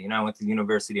university. You know, I went to the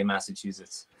University of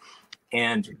Massachusetts.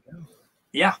 And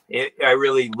yeah, I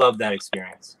really loved that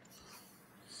experience.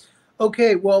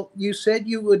 Okay, well, you said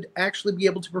you would actually be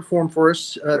able to perform for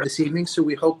us this evening, so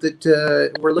we hope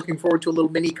that we're looking forward to a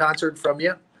little mini concert from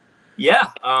you.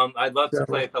 Yeah, I'd love to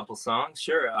play a couple songs.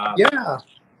 Sure. Yeah.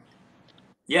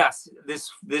 Yes,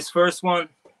 this first one,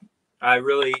 I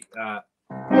really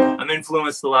I'm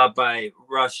influenced a lot by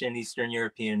Russian, Eastern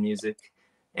European music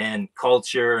and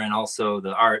culture, and also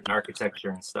the art and architecture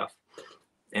and stuff.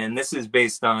 And this is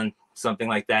based on something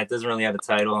like that. It doesn't really have a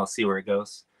title. I'll see where it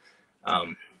goes.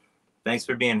 Thanks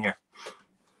for being here.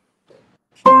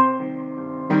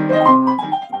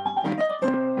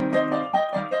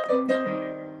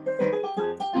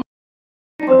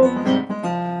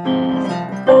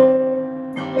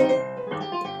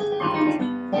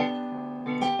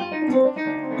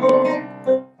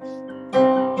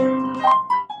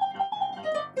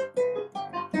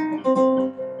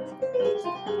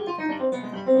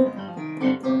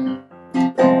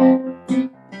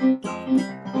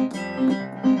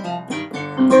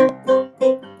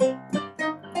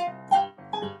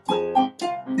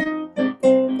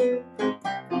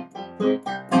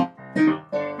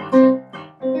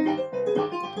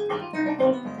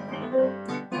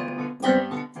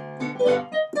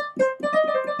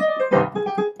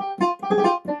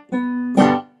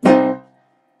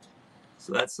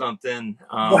 something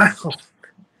Wow.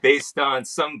 based on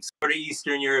some sort of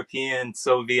Eastern European,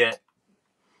 Soviet,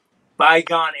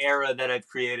 bygone era that I've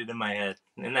created in my head.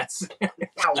 And that's,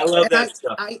 I love that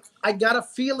stuff. I got a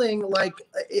feeling like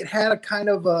it had a kind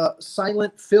of a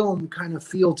silent film kind of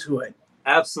feel to it.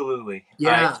 Absolutely.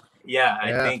 Yeah.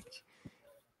 I think,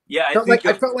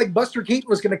 I felt like Buster Keaton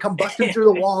was going to come busting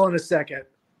through the wall in a second.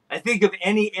 I think of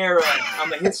any era.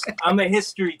 I'm a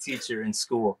history teacher in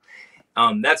school.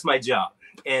 That's my job.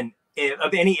 And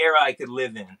of any era I could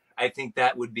live in, I think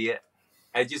that would be it.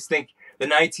 I just think the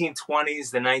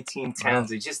 1920s, the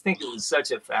 1910s, I just think it was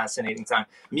such a fascinating time.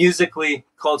 Musically,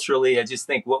 culturally, I just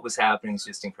think what was happening is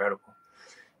just incredible.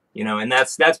 You know, and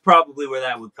that's probably where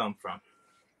that would come from.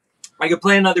 I could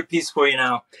play another piece for you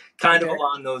now, kind of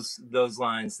along those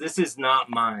lines. This is not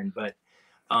mine, but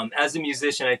as a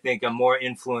musician, I think I'm more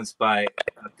influenced by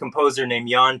a composer named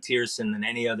Jan Tiersen than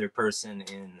any other person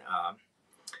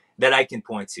that I can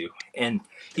point to. And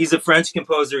he's a French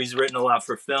composer. He's written a lot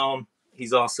for film.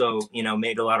 He's also,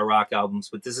 made a lot of rock albums.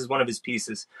 But this is one of his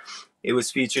pieces. It was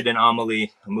featured in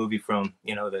Amélie, a movie from,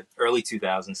 the early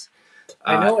 2000s.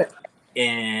 I know it.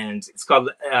 And it's called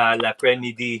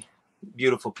L'après-midi.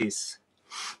 Beautiful piece.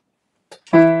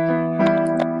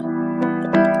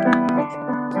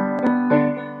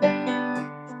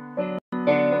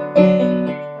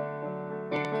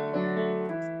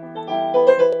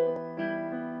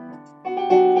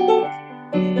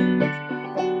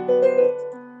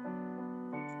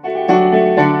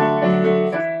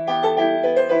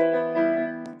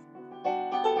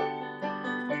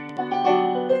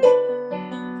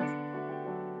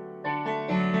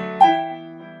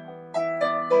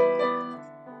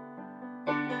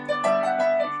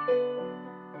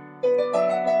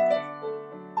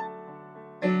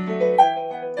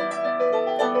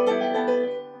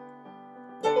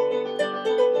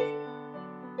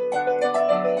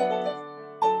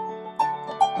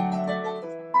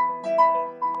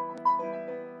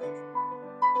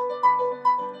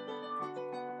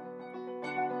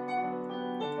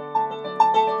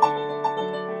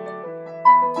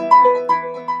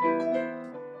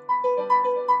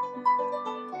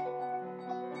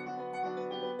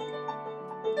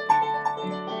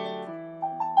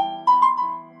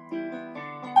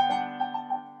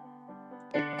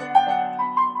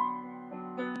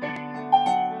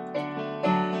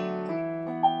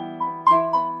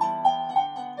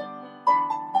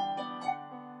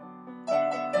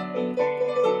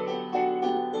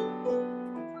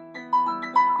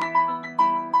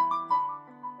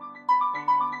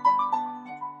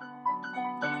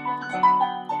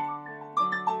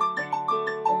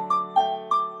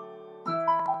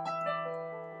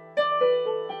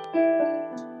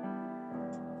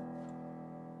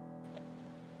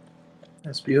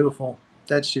 That's beautiful.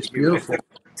 That's just beautiful.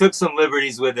 Took some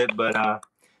liberties with it, but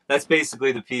that's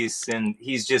basically the piece. And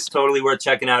he's just totally worth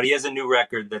checking out. He has a new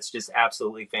record that's just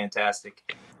absolutely fantastic.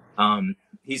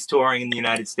 He's touring in the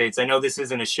United States. I know this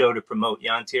isn't a show to promote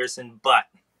Jan Tiersen, but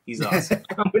he's awesome.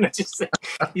 I'm gonna just say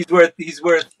he's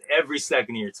worth every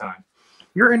second of your time.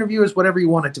 Your interview is whatever you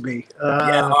want it to be.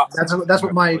 Awesome. That's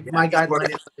what my guideline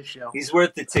is for this show. He's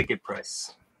worth the ticket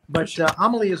price. But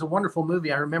Amélie is a wonderful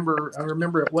movie. I remember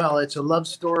it well. It's a love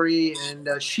story, and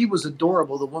she was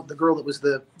adorable. The girl that was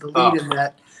the lead in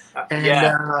that,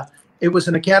 and it was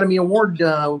an Academy Award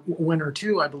winner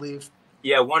too, I believe.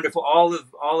 Yeah, wonderful. All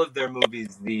of their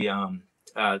movies. The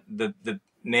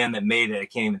man that made it, I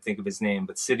can't even think of his name,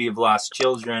 but City of Lost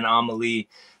Children, Amélie.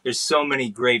 There's so many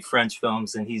great French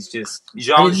films, and he's just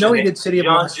Jean. I didn't know he did City of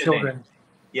Lost Children.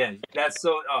 Yeah, that's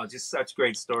just such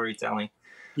great storytelling.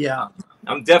 Yeah.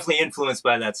 I'm definitely influenced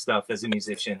by that stuff as a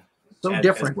musician. So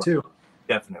different too.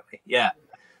 Definitely. Yeah.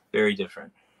 Very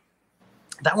different.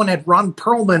 That one had Ron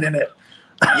Perlman in it.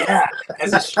 Yeah.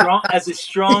 As a strong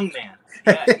man.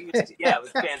 Yeah, it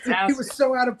was fantastic. He was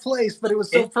so out of place, but it was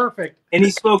so perfect. And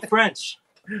he spoke French.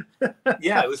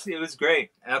 Yeah, it was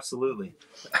great. Absolutely.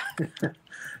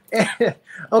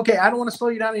 Okay, I don't want to slow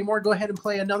you down anymore. Go ahead and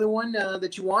play another one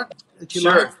that you want.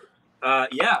 Sure.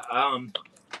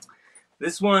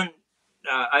 This one,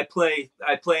 I play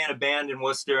in a band in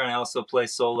Worcester, and I also play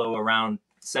solo around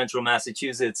central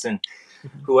Massachusetts, and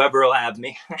whoever will have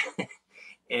me.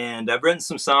 And I've written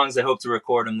some songs. I hope to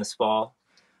record them this fall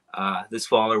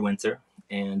or winter.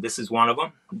 And this is one of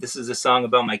them. This is a song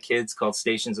about my kids called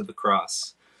Stations of the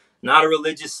Cross. Not a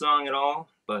religious song at all,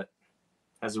 but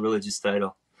has a religious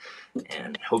title.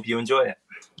 And hope you enjoy it.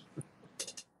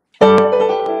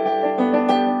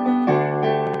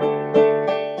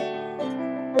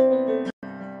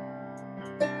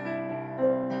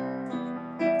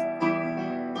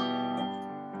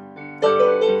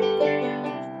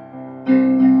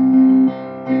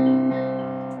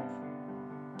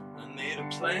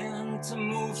 plan to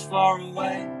move far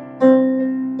away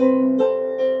from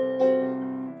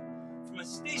a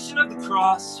station of the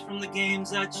cross, from the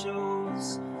games I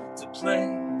chose to play.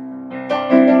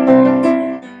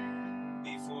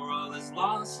 Before all is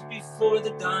lost, before the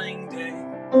dying day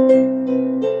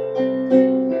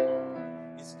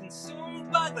is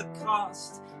consumed by the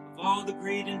cost of all the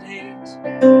greed and hate.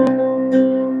 The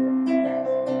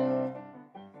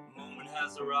moment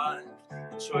has arrived,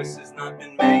 the choice has not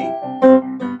been made.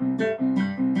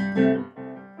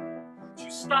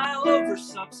 Choose style over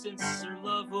substance, or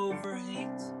love over hate.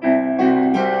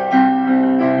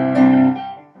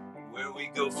 Where we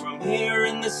go from here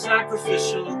in the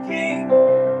sacrificial game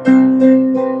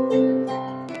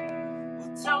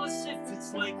will tell us if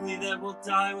it's likely that we'll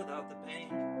die without the pain.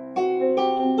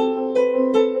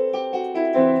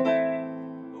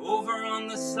 Over on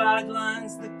the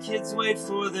sidelines, the kids wait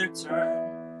for their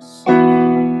turns.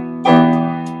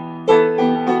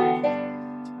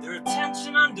 Their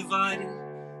attention undivided,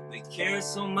 they care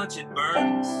so much it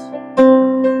burns.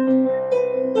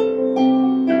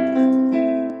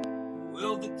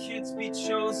 Will the kids be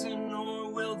chosen,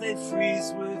 or will they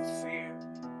freeze with fear?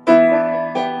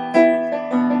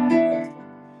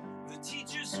 The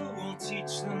teachers who won't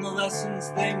teach them the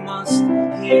lessons they must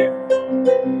hear.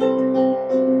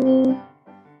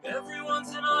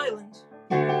 Everyone's an island,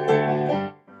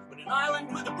 but an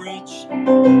island with a bridge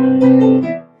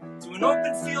to an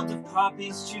open field of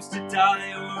poppies. Choose to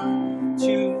die or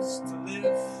choose to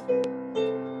live.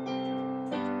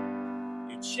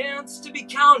 Your chance to be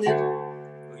counted,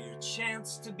 or your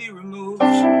chance to be removed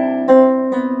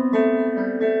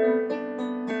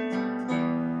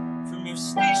from your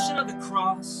station of the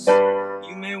cross.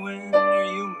 You may win or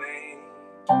you may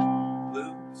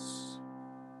lose.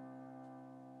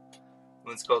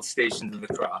 Well, it's called Stations of the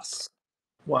Cross.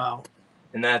 Wow.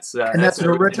 And that's an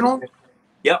original?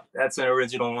 Yep, that's an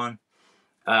original one.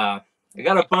 I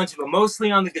got a bunch of them,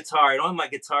 mostly on the guitar. I don't have my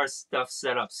guitar stuff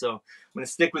set up, so I'm going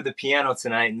to stick with the piano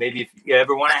tonight. And maybe if you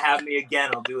ever want to have me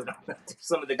again, I'll do it on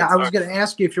some of the guitar. I was going to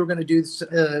ask you if you were going to do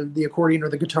the accordion or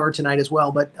the guitar tonight as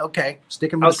well, but okay,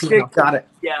 sticking with the piano. Got it.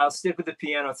 Yeah, I'll stick with the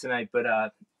piano tonight, but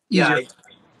yeah,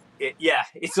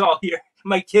 it's all here.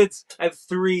 My kids, I have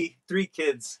three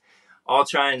kids, all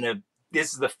trying to.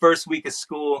 This is the first week of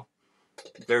school.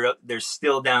 They're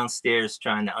still downstairs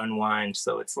trying to unwind,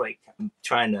 so it's like I'm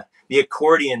trying to. The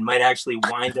accordion might actually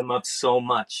wind them up so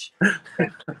much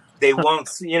that they won't.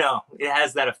 It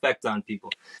has that effect on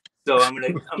people. So I'm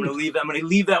gonna leave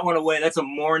that one away. That's a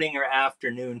morning or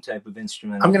afternoon type of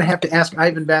instrument. I'm gonna have to ask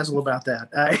Ivan Basil about that.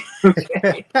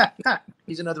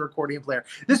 He's another accordion player.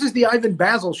 This is the Ivan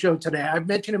Basil show today. I've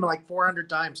mentioned him like 400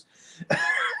 times.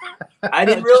 I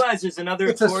didn't realize there's another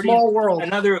it's accordion. A small world.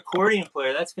 Another accordion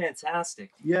player. That's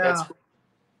fantastic. Yeah. That's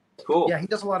cool. Yeah, he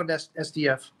does a lot of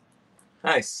SDF.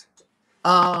 Nice.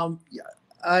 I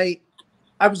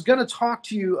was gonna talk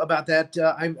to you about that.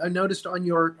 I noticed on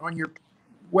your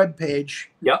webpage.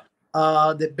 Yep.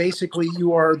 That basically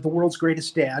you are the world's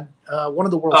greatest dad. One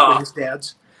of the world's greatest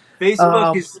dads.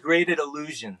 Facebook is great at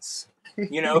illusions.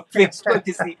 Facebook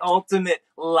is the ultimate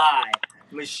lie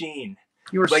machine.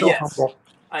 You are so humble.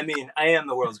 I mean, I am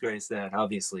the world's greatest dad,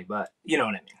 obviously, but you know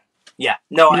what I mean. Yeah.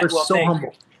 No, you are so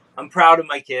humble. I'm proud of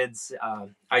my kids.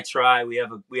 I try. We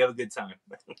have a good time.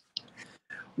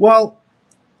 Well,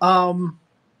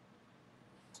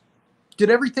 did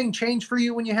everything change for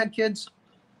you when you had kids?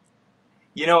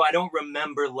 I don't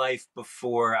remember life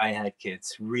before I had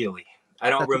kids, really. I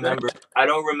don't remember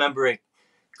it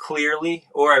clearly,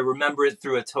 or I remember it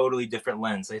through a totally different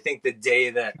lens. I think the day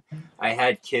that I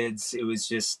had kids,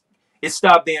 it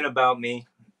stopped being about me.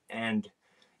 And,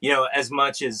 as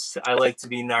much as I like to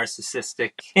be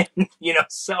narcissistic and,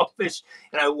 selfish,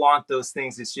 and I want those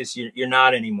things, it's just, you're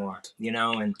not anymore,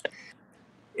 and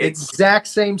it's exact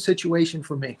same situation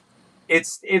for me.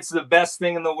 It's the best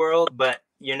thing in the world, but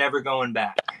you're never going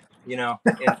back,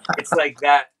 it's like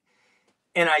that.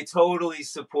 And I totally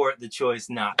support the choice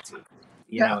not to,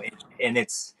 and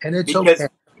it's because, okay.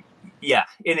 Yeah.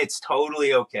 And it's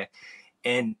totally okay.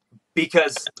 And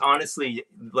because honestly,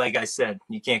 like I said,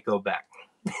 you can't go back.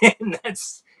 And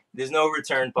there's no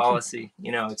return policy,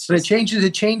 it's just,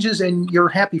 it changes and you're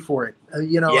happy for it.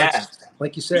 Yeah.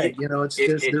 Like you said,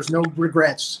 there's no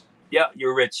regrets. Yeah.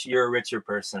 You're rich. You're a richer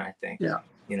person, I think. Yeah.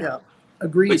 Yeah.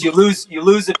 Agreed. But you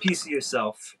lose a piece of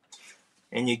yourself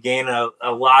and you gain a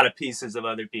lot of pieces of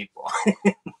other people.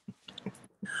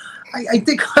 I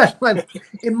think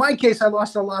in my case, I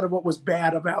lost a lot of what was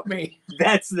bad about me.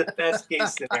 That's the best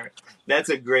case scenario. That's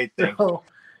a great thing. So,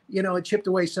 it chipped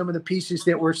away some of the pieces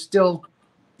that were still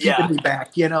keeping me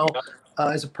back,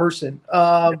 as a person.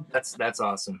 That's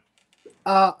awesome.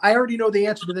 I already know the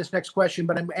answer to this next question,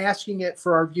 but I'm asking it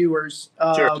for our viewers.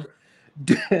 Sure.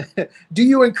 Do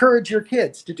you encourage your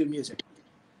kids to do music?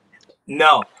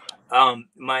 No.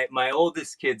 My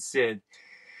oldest kid, Sid,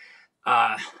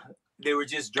 they were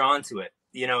just drawn to it.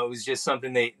 You know, it was just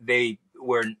something they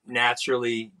were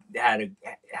naturally had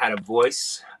a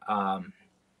voice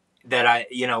that I,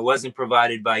 you know, wasn't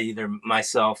provided by either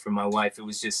myself or my wife. It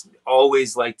was just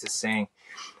always liked to sing,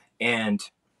 and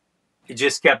it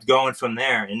just kept going from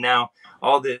there. And now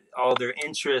all their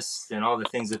interests and all the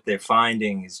things that they're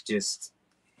finding is just,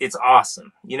 it's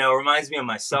awesome. You know, it reminds me of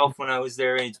myself when I was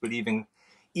their age, but even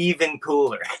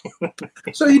cooler.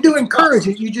 So you do encourage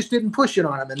it, you just didn't push it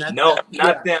on them. And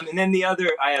not them. And then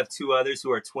I have two others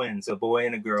who are twins, a boy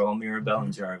and a girl, Mirabelle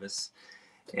and Jarvis,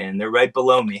 and they're right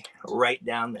below me, right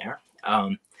down there.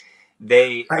 I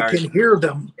can hear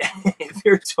them.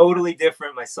 They're totally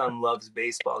different. My son loves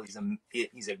baseball.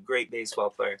 He's a great baseball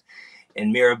player.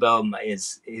 And Mirabelle,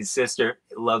 his sister,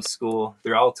 loves school.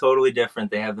 They're all totally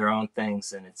different. They have their own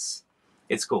things, and it's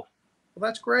cool. Well,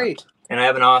 that's great. And I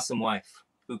have an awesome wife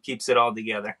who keeps it all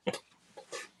together.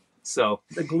 So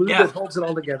the glue that holds it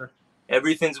all together.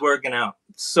 Everything's working out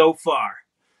so far.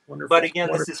 Wonderful. But again,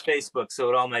 this is Facebook, so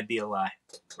it all might be a lie,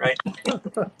 right?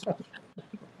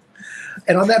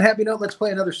 And on that happy note, let's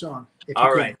play another song.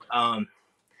 All right.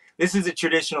 This is a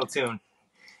traditional tune.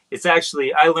 It's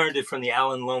actually, I learned it from the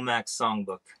Alan Lomax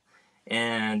songbook,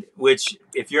 and which,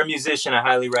 if you're a musician, I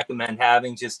highly recommend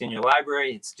having just in your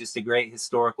library. It's just a great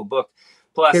historical book.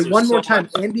 Plus, okay, one more time.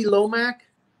 Andy Lomax?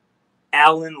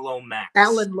 Alan Lomax.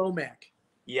 Alan Lomax.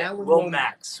 Yeah, Alan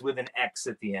Lomax with an X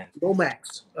at the end.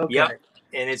 Lomax. Okay. Yep.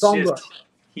 And it's songbook.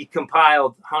 He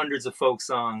compiled hundreds of folk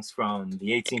songs from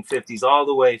the 1850s all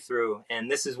the way through, and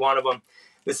this is one of them.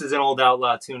 This is an old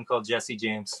outlaw tune called Jesse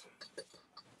James.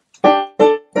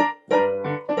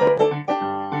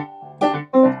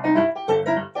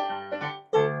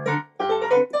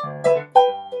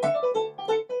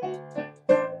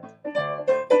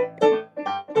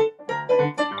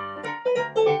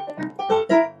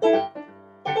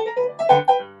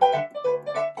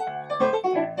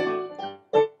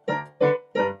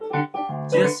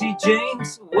 Jesse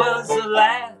James was a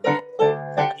lad.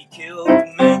 He killed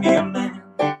many a man.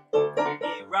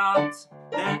 He robbed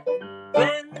that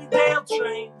Glendale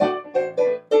train.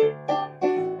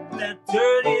 That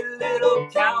dirty little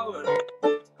coward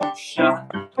who shot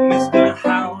Mr.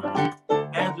 Howard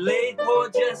and laid poor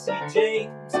Jesse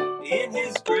James in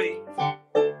his grave.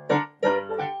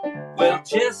 Well,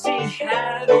 Jesse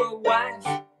had a wife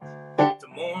to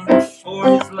mourn for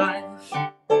his life.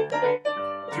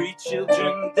 3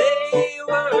 children, they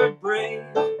were brave.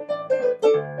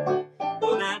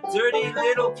 Well, that dirty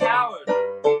little coward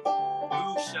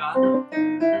who shot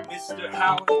Mr.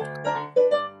 Howard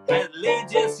had laid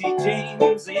Jesse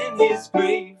James in his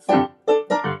grave.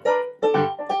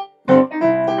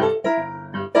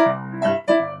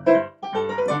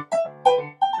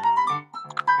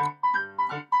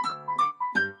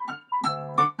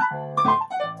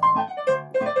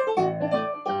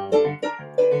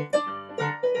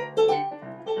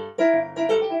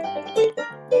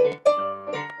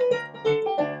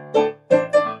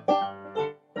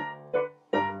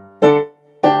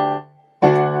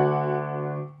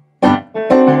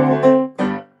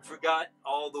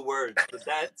 But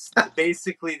that's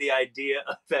basically the idea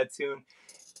of that tune.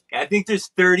 I think there's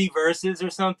 30 verses or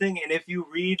something, and if you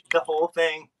read the whole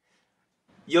thing,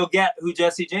 you'll get who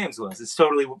Jesse James was. It's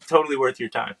totally worth your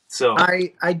time. So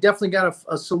I definitely got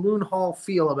a saloon hall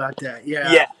feel about that.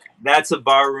 Yeah, that's a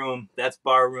bar room. That's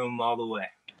bar room all the way.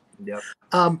 Yep.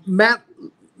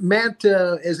 Matt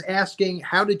is asking,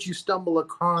 how did you stumble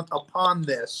upon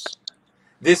this?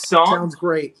 This song sounds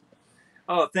great.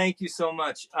 Oh, thank you so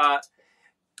much.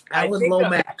 Alan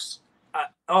Lomax.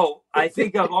 I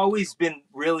think I've always been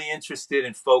really interested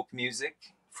in folk music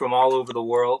from all over the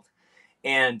world.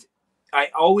 And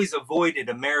I always avoided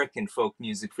American folk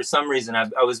music. For some reason,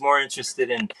 I was more interested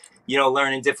in,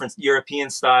 learning different European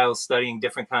styles, studying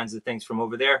different kinds of things from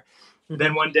over there. Mm-hmm.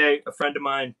 Then one day, a friend of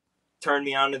mine turned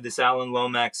me on to this Alan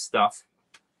Lomax stuff.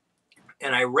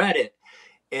 And I read it.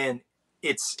 And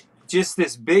it's just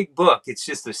this big book. It's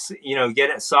just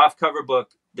get a soft cover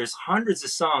book. There's hundreds of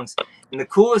songs, and the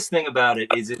coolest thing about it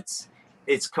is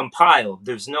it's compiled.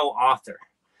 There's no author,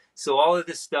 so all of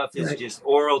this stuff is just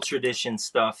oral tradition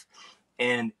stuff,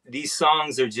 and these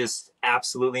songs are just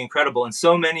absolutely incredible. And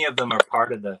so many of them are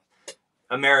part of the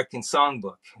American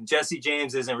songbook. Jesse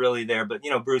James isn't really there, but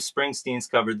Bruce Springsteen's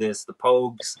covered this. The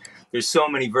Pogues. There's so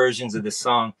many versions of this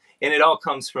song, and it all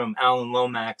comes from Alan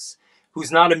Lomax,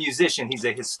 who's not a musician. He's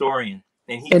a historian,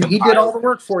 and he did all the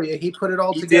work for you. He put it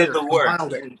all together. He did the work.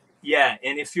 Compiled it. And, yeah,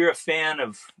 and if you're a fan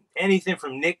of anything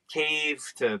from Nick Cave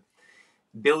to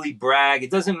Billy Bragg,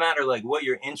 it doesn't matter like what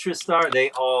your interests are.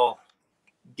 They all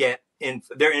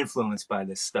they're influenced by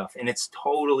this stuff, and it's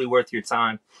totally worth your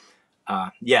time.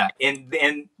 Yeah,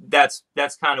 and that's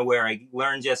kind of where I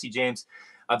learned Jesse James.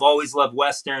 I've always loved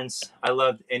westerns. I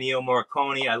love Ennio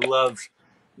Morricone. I love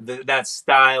that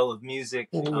style of music,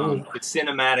 the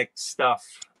cinematic stuff.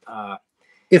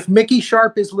 If Mickey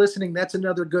Sharp is listening, that's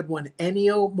another good one.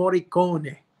 Ennio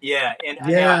Morricone. Yeah, and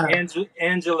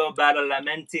Angelo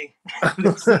Badalamenti.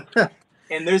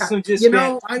 And there's some just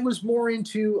I was more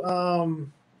into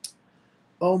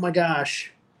oh my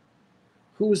gosh,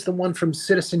 who was the one from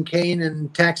Citizen Kane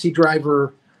and Taxi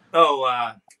Driver?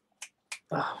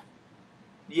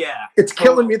 Yeah, it's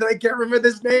killing me that I can't remember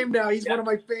his name now. He's one of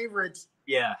my favorites.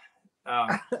 Yeah,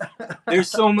 there's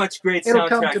so much great It'll soundtrack.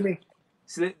 come to me.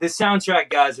 So the soundtrack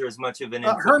guys are as much of an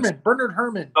influence. Bernard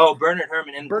Herrmann. Oh, Bernard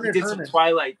Herrmann, and he did some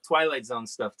Twilight Zone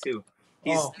stuff too.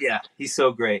 He's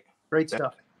so great. Great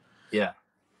stuff. Yeah.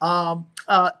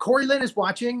 Corey Lynn is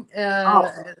watching.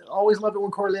 Always love it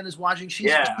when Corey Lynn is watching.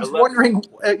 She's wondering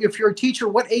if you're a teacher,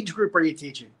 what age group are you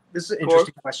teaching? This is an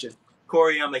interesting question.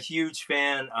 Corey, I'm a huge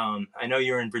fan. I know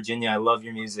you're in Virginia. I love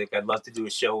your music. I'd love to do a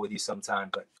show with you sometime,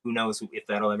 but who knows if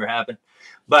that'll ever happen.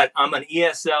 But I'm an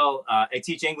ESL. I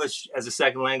teach English as a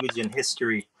second language and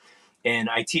history, and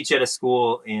I teach at a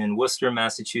school in Worcester,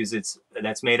 Massachusetts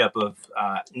that's made up of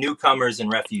newcomers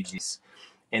and refugees.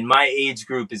 And my age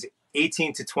group is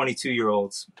 18 to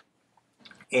 22-year-olds,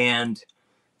 and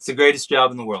it's the greatest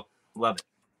job in the world. Love it.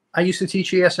 I used to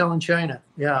teach ESL in China.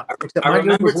 Yeah, I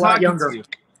remember talking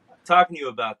to you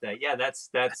about that. Yeah, that's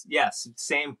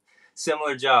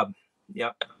similar job.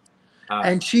 Yep.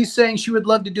 And she's saying she would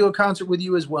love to do a concert with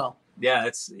you as well. Yeah,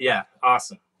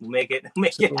 awesome. We'll make it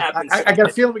happen. I got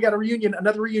a feeling we got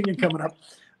another reunion coming up.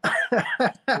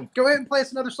 Go ahead and play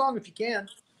us another song if you can.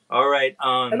 All right.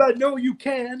 And I know you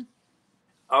can.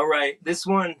 All right. This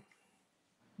is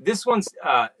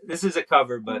a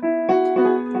cover, but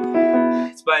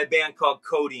it's by a band called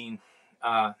Codeine.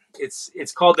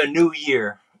 It's called The New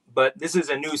Year, but this is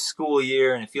a new school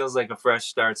year and it feels like a fresh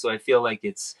start. So I feel like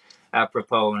it's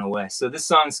apropos in a way. So this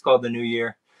song's called The New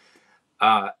Year.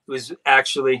 It was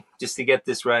actually, just to get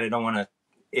this right, I don't want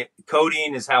to,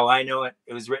 Codeine is how I know it.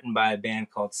 It was written by a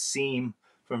band called Seam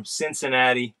from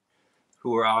Cincinnati,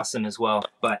 who are awesome as well.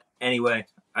 But anyway,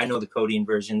 I know the Codeine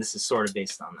version. This is sort of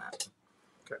based on that.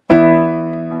 Okay.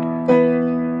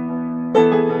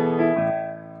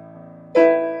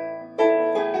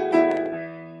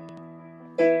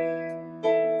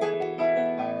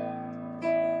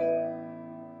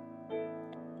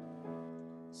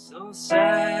 So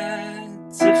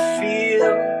sad to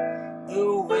feel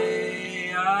the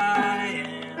way I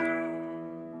am.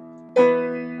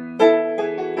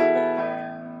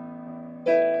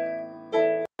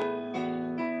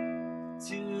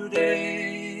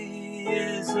 Today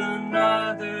is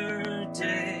another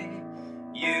day.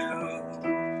 You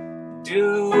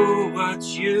do what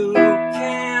you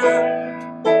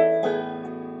can.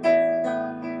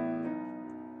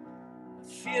 I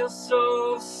feel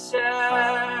so sad.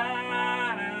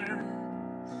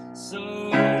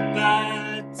 So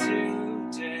bad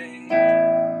today.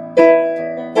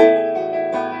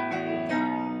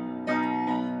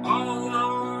 All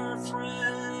our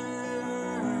friends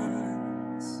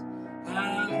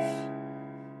have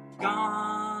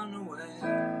gone away.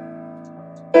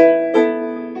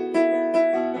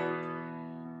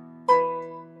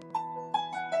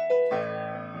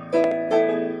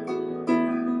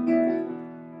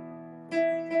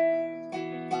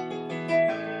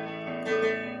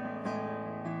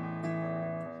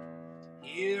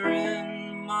 Here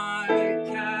in my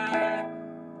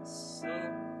castle,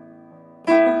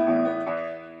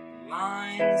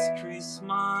 lines crease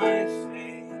my face.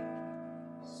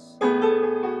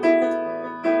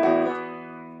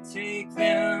 Take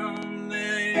them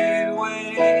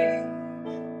away,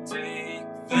 take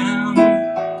them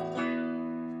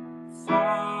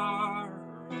far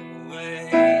away.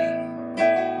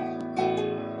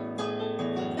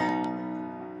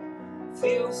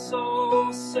 Feel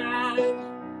so sad,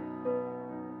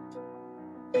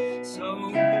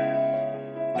 so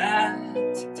bad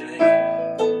today.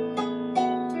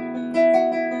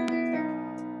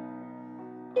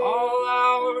 All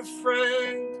our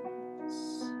friends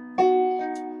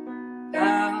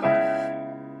have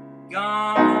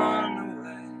gone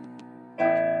away.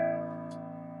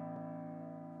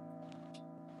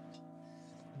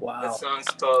 Wow. That song's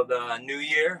called New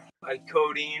Year by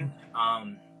Codeine.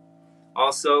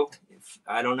 Also,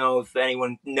 I don't know if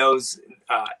anyone knows,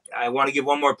 I want to give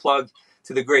one more plug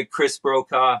to the great Chris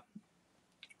Brokaw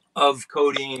of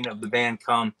Codeine, of the band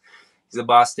Come. He's a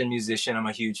Boston musician. I'm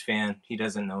a huge fan. He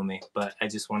doesn't know me, but I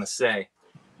just want to say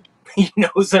he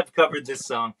knows I've covered this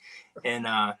song. And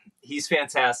he's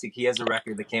fantastic. He has a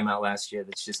record that came out last year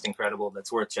that's just incredible.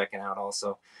 That's worth checking out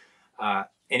also. And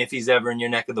if he's ever in your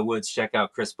neck of the woods, check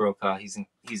out Chris Brokaw. He's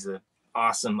an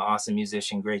awesome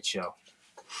musician. Great show.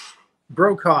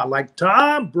 Brokaw, like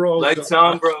Tom Brokaw. Like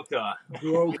Tom Brokaw.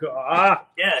 Brokaw.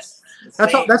 Yes.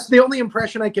 That's the only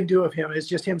impression I can do of him is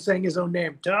just him saying his own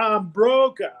name. Tom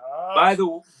Brokaw. By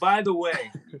the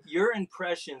way, your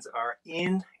impressions are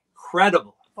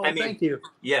incredible. Oh, I mean, thank you.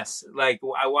 Yes. Like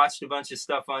I watched a bunch of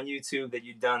stuff on YouTube that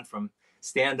you've done from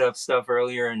stand-up stuff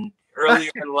earlier in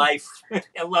life.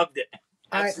 I loved it.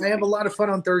 I have a lot of fun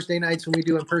on Thursday nights when we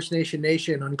do Impersonation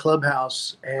Nation on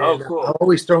Clubhouse, and cool. I'll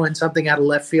always throw in something out of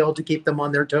left field to keep them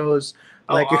on their toes,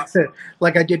 like awesome.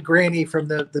 like I did Granny from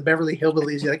the Beverly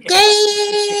Hillbillies. You're like,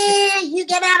 hey, you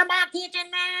get out of my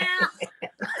kitchen now.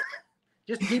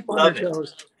 Just to keep on their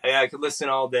toes. Yeah, I could listen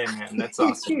all day, man. That's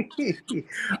awesome.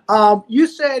 You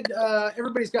said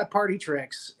everybody's got party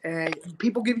tricks, and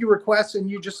people give you requests, and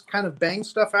you just kind of bang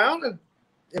stuff out.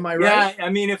 Am I right? Yeah, I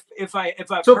mean, if I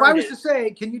was to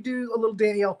say, can you do a little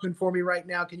Danny Elfman for me right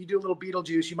now? Can you do a little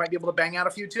Beetlejuice? You might be able to bang out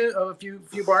a few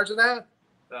bars of that.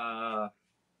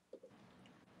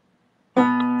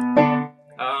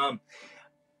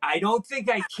 I don't think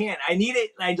I can. I need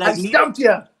it. I stumped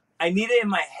you. I need it in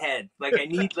my head. Like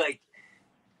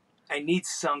I need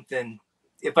something.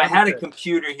 If I had a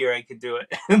computer here, I could do it.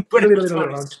 But the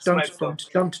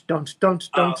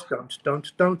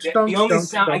only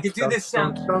sound I could do this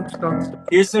sound.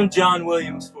 Here's some John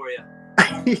Williams for you.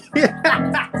 There you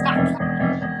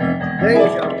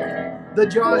go. The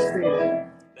Jaws theme.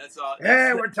 That's all.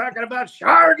 Yeah, we're talking about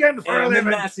jargon for a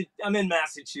living. I'm in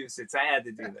Massachusetts. I had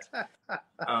to do that.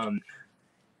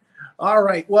 All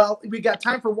right. Well, we got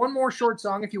time for one more short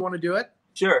song if you want to do it.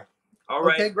 Sure. All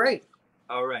right. Okay, great.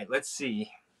 All right. Let's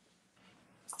see.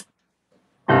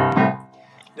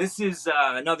 This is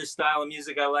another style of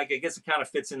music I like. I guess it kind of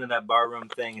fits into that barroom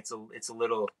thing. It's a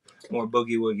little more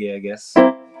boogie woogie, I guess.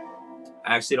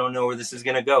 I actually don't know where this is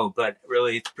gonna go, but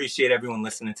really appreciate everyone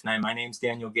listening tonight. My name's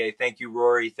Daniel Gay. Thank you,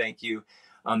 Rory. Thank you.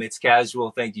 It's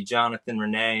Casual. Thank you, Jonathan,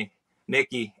 Renee,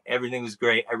 Mickey. Everything was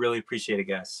great. I really appreciate it,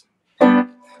 guys.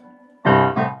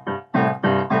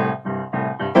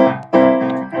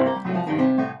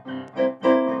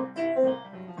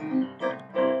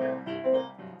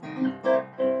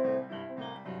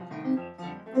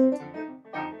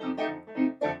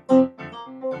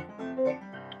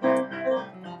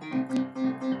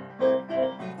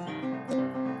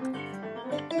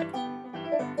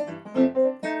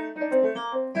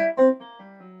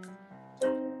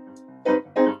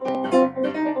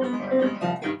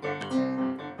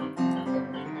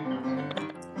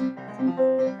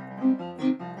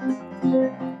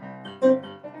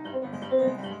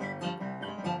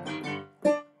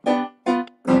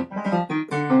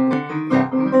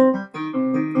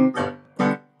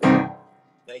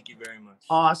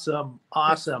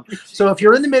 Awesome. So if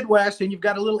you're in the Midwest and you've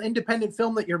got a little independent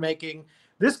film that you're making,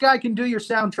 this guy can do your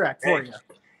soundtrack for you.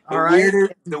 All right.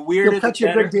 The weirder, he'll cut you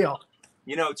a good deal.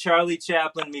 You know, Charlie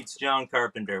Chaplin meets John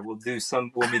Carpenter. We'll meet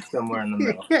somewhere in the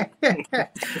middle.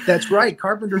 That's right.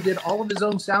 Carpenter did all of his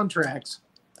own soundtracks.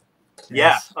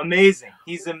 Yeah, amazing.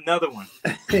 He's another one.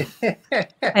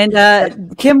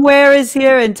 And Kim Ware is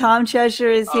here and Tom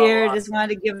Cheshire is here. Awesome. Just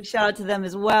wanted to give a shout out to them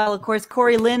as well. Of course,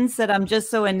 Corey Lynn said, I'm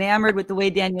just so enamored with the way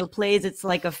Daniel plays. It's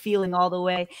like a feeling all the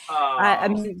way. I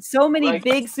mean, so many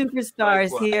big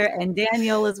superstars here, and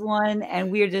Daniel is one.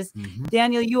 And we're just,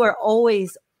 Daniel, you are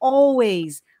always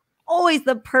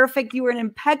the perfect. You were an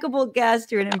impeccable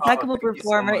guest. You're an impeccable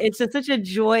performer. It's just such a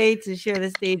joy to share the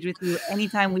stage with you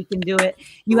anytime we can do it.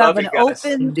 You have an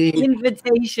open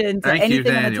invitation to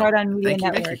anything on the Tart On Media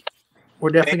Network. We're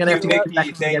definitely going to have to get back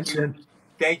again soon.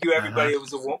 Thank you, everybody. It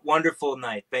was a wonderful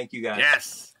night. Thank you,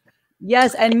 guys.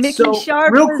 Yes, and Mickey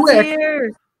Sharp real was quick,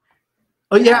 here.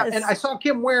 Oh, yeah, and I saw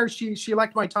Kim Ware. She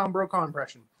liked my Tom Brokaw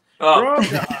impression. Oh.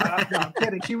 No, I'm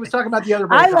kidding. She was talking about the other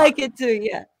Brokaw. I like it too,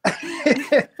 yeah.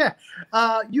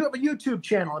 You have a YouTube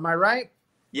channel, am I right?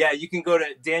 Yeah, you can go to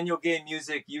Daniel Gay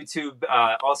Music YouTube.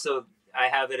 Also, I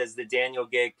have it as the Daniel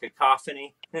Gay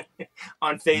Cacophony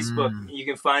on Facebook. You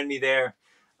can find me there.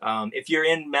 If you're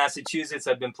in Massachusetts,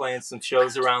 I've been playing some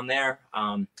shows around there.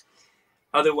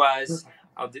 Otherwise,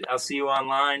 I'll see you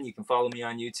online. You can follow me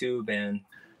on YouTube, and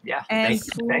Yeah. And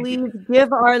Thank you. please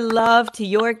give our love to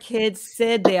your kids,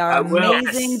 Sid. They are I will.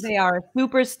 amazing. Yes. They are a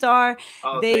superstar.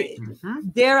 Oh, They, thank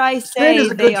you. dare I Sid say,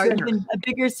 is a they good are singer. even a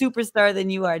bigger superstar than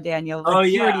you are, Daniel. Oh But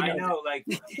you yeah, already I know know. Like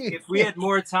if we had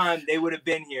more time, they would have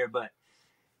been here. But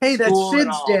Hey, that's school and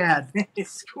Sid's all. dad.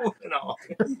 School and all.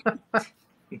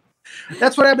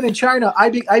 That's what happened in China. I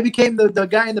became the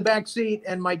guy in the back seat,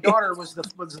 and my daughter was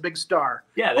the big star.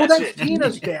 Yeah, Oh, that's that's it.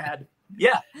 Tina's dad.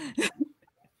 Yeah,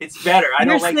 it's better. I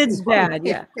You're don't like Sid's this one. dad,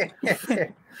 yeah.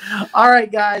 All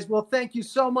right, guys. Well, thank you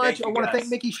so much. Thank you, I want to thank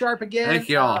guys. Mickey Sharp again. Thank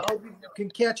you all. Hope you can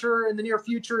catch her in the near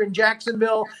future in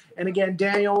Jacksonville. And again,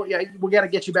 Daniel, yeah, we got to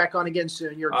get you back on again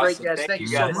soon. You're a great Awesome. guest. Thank you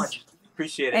so much.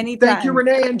 Appreciate it. Anytime. Thank you,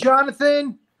 Renee and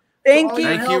Jonathan. Thank for all you.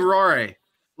 your Thank help. you, Rory.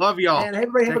 Love y'all. And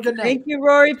everybody have a good night. Thank you,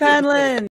 Rory Panlin.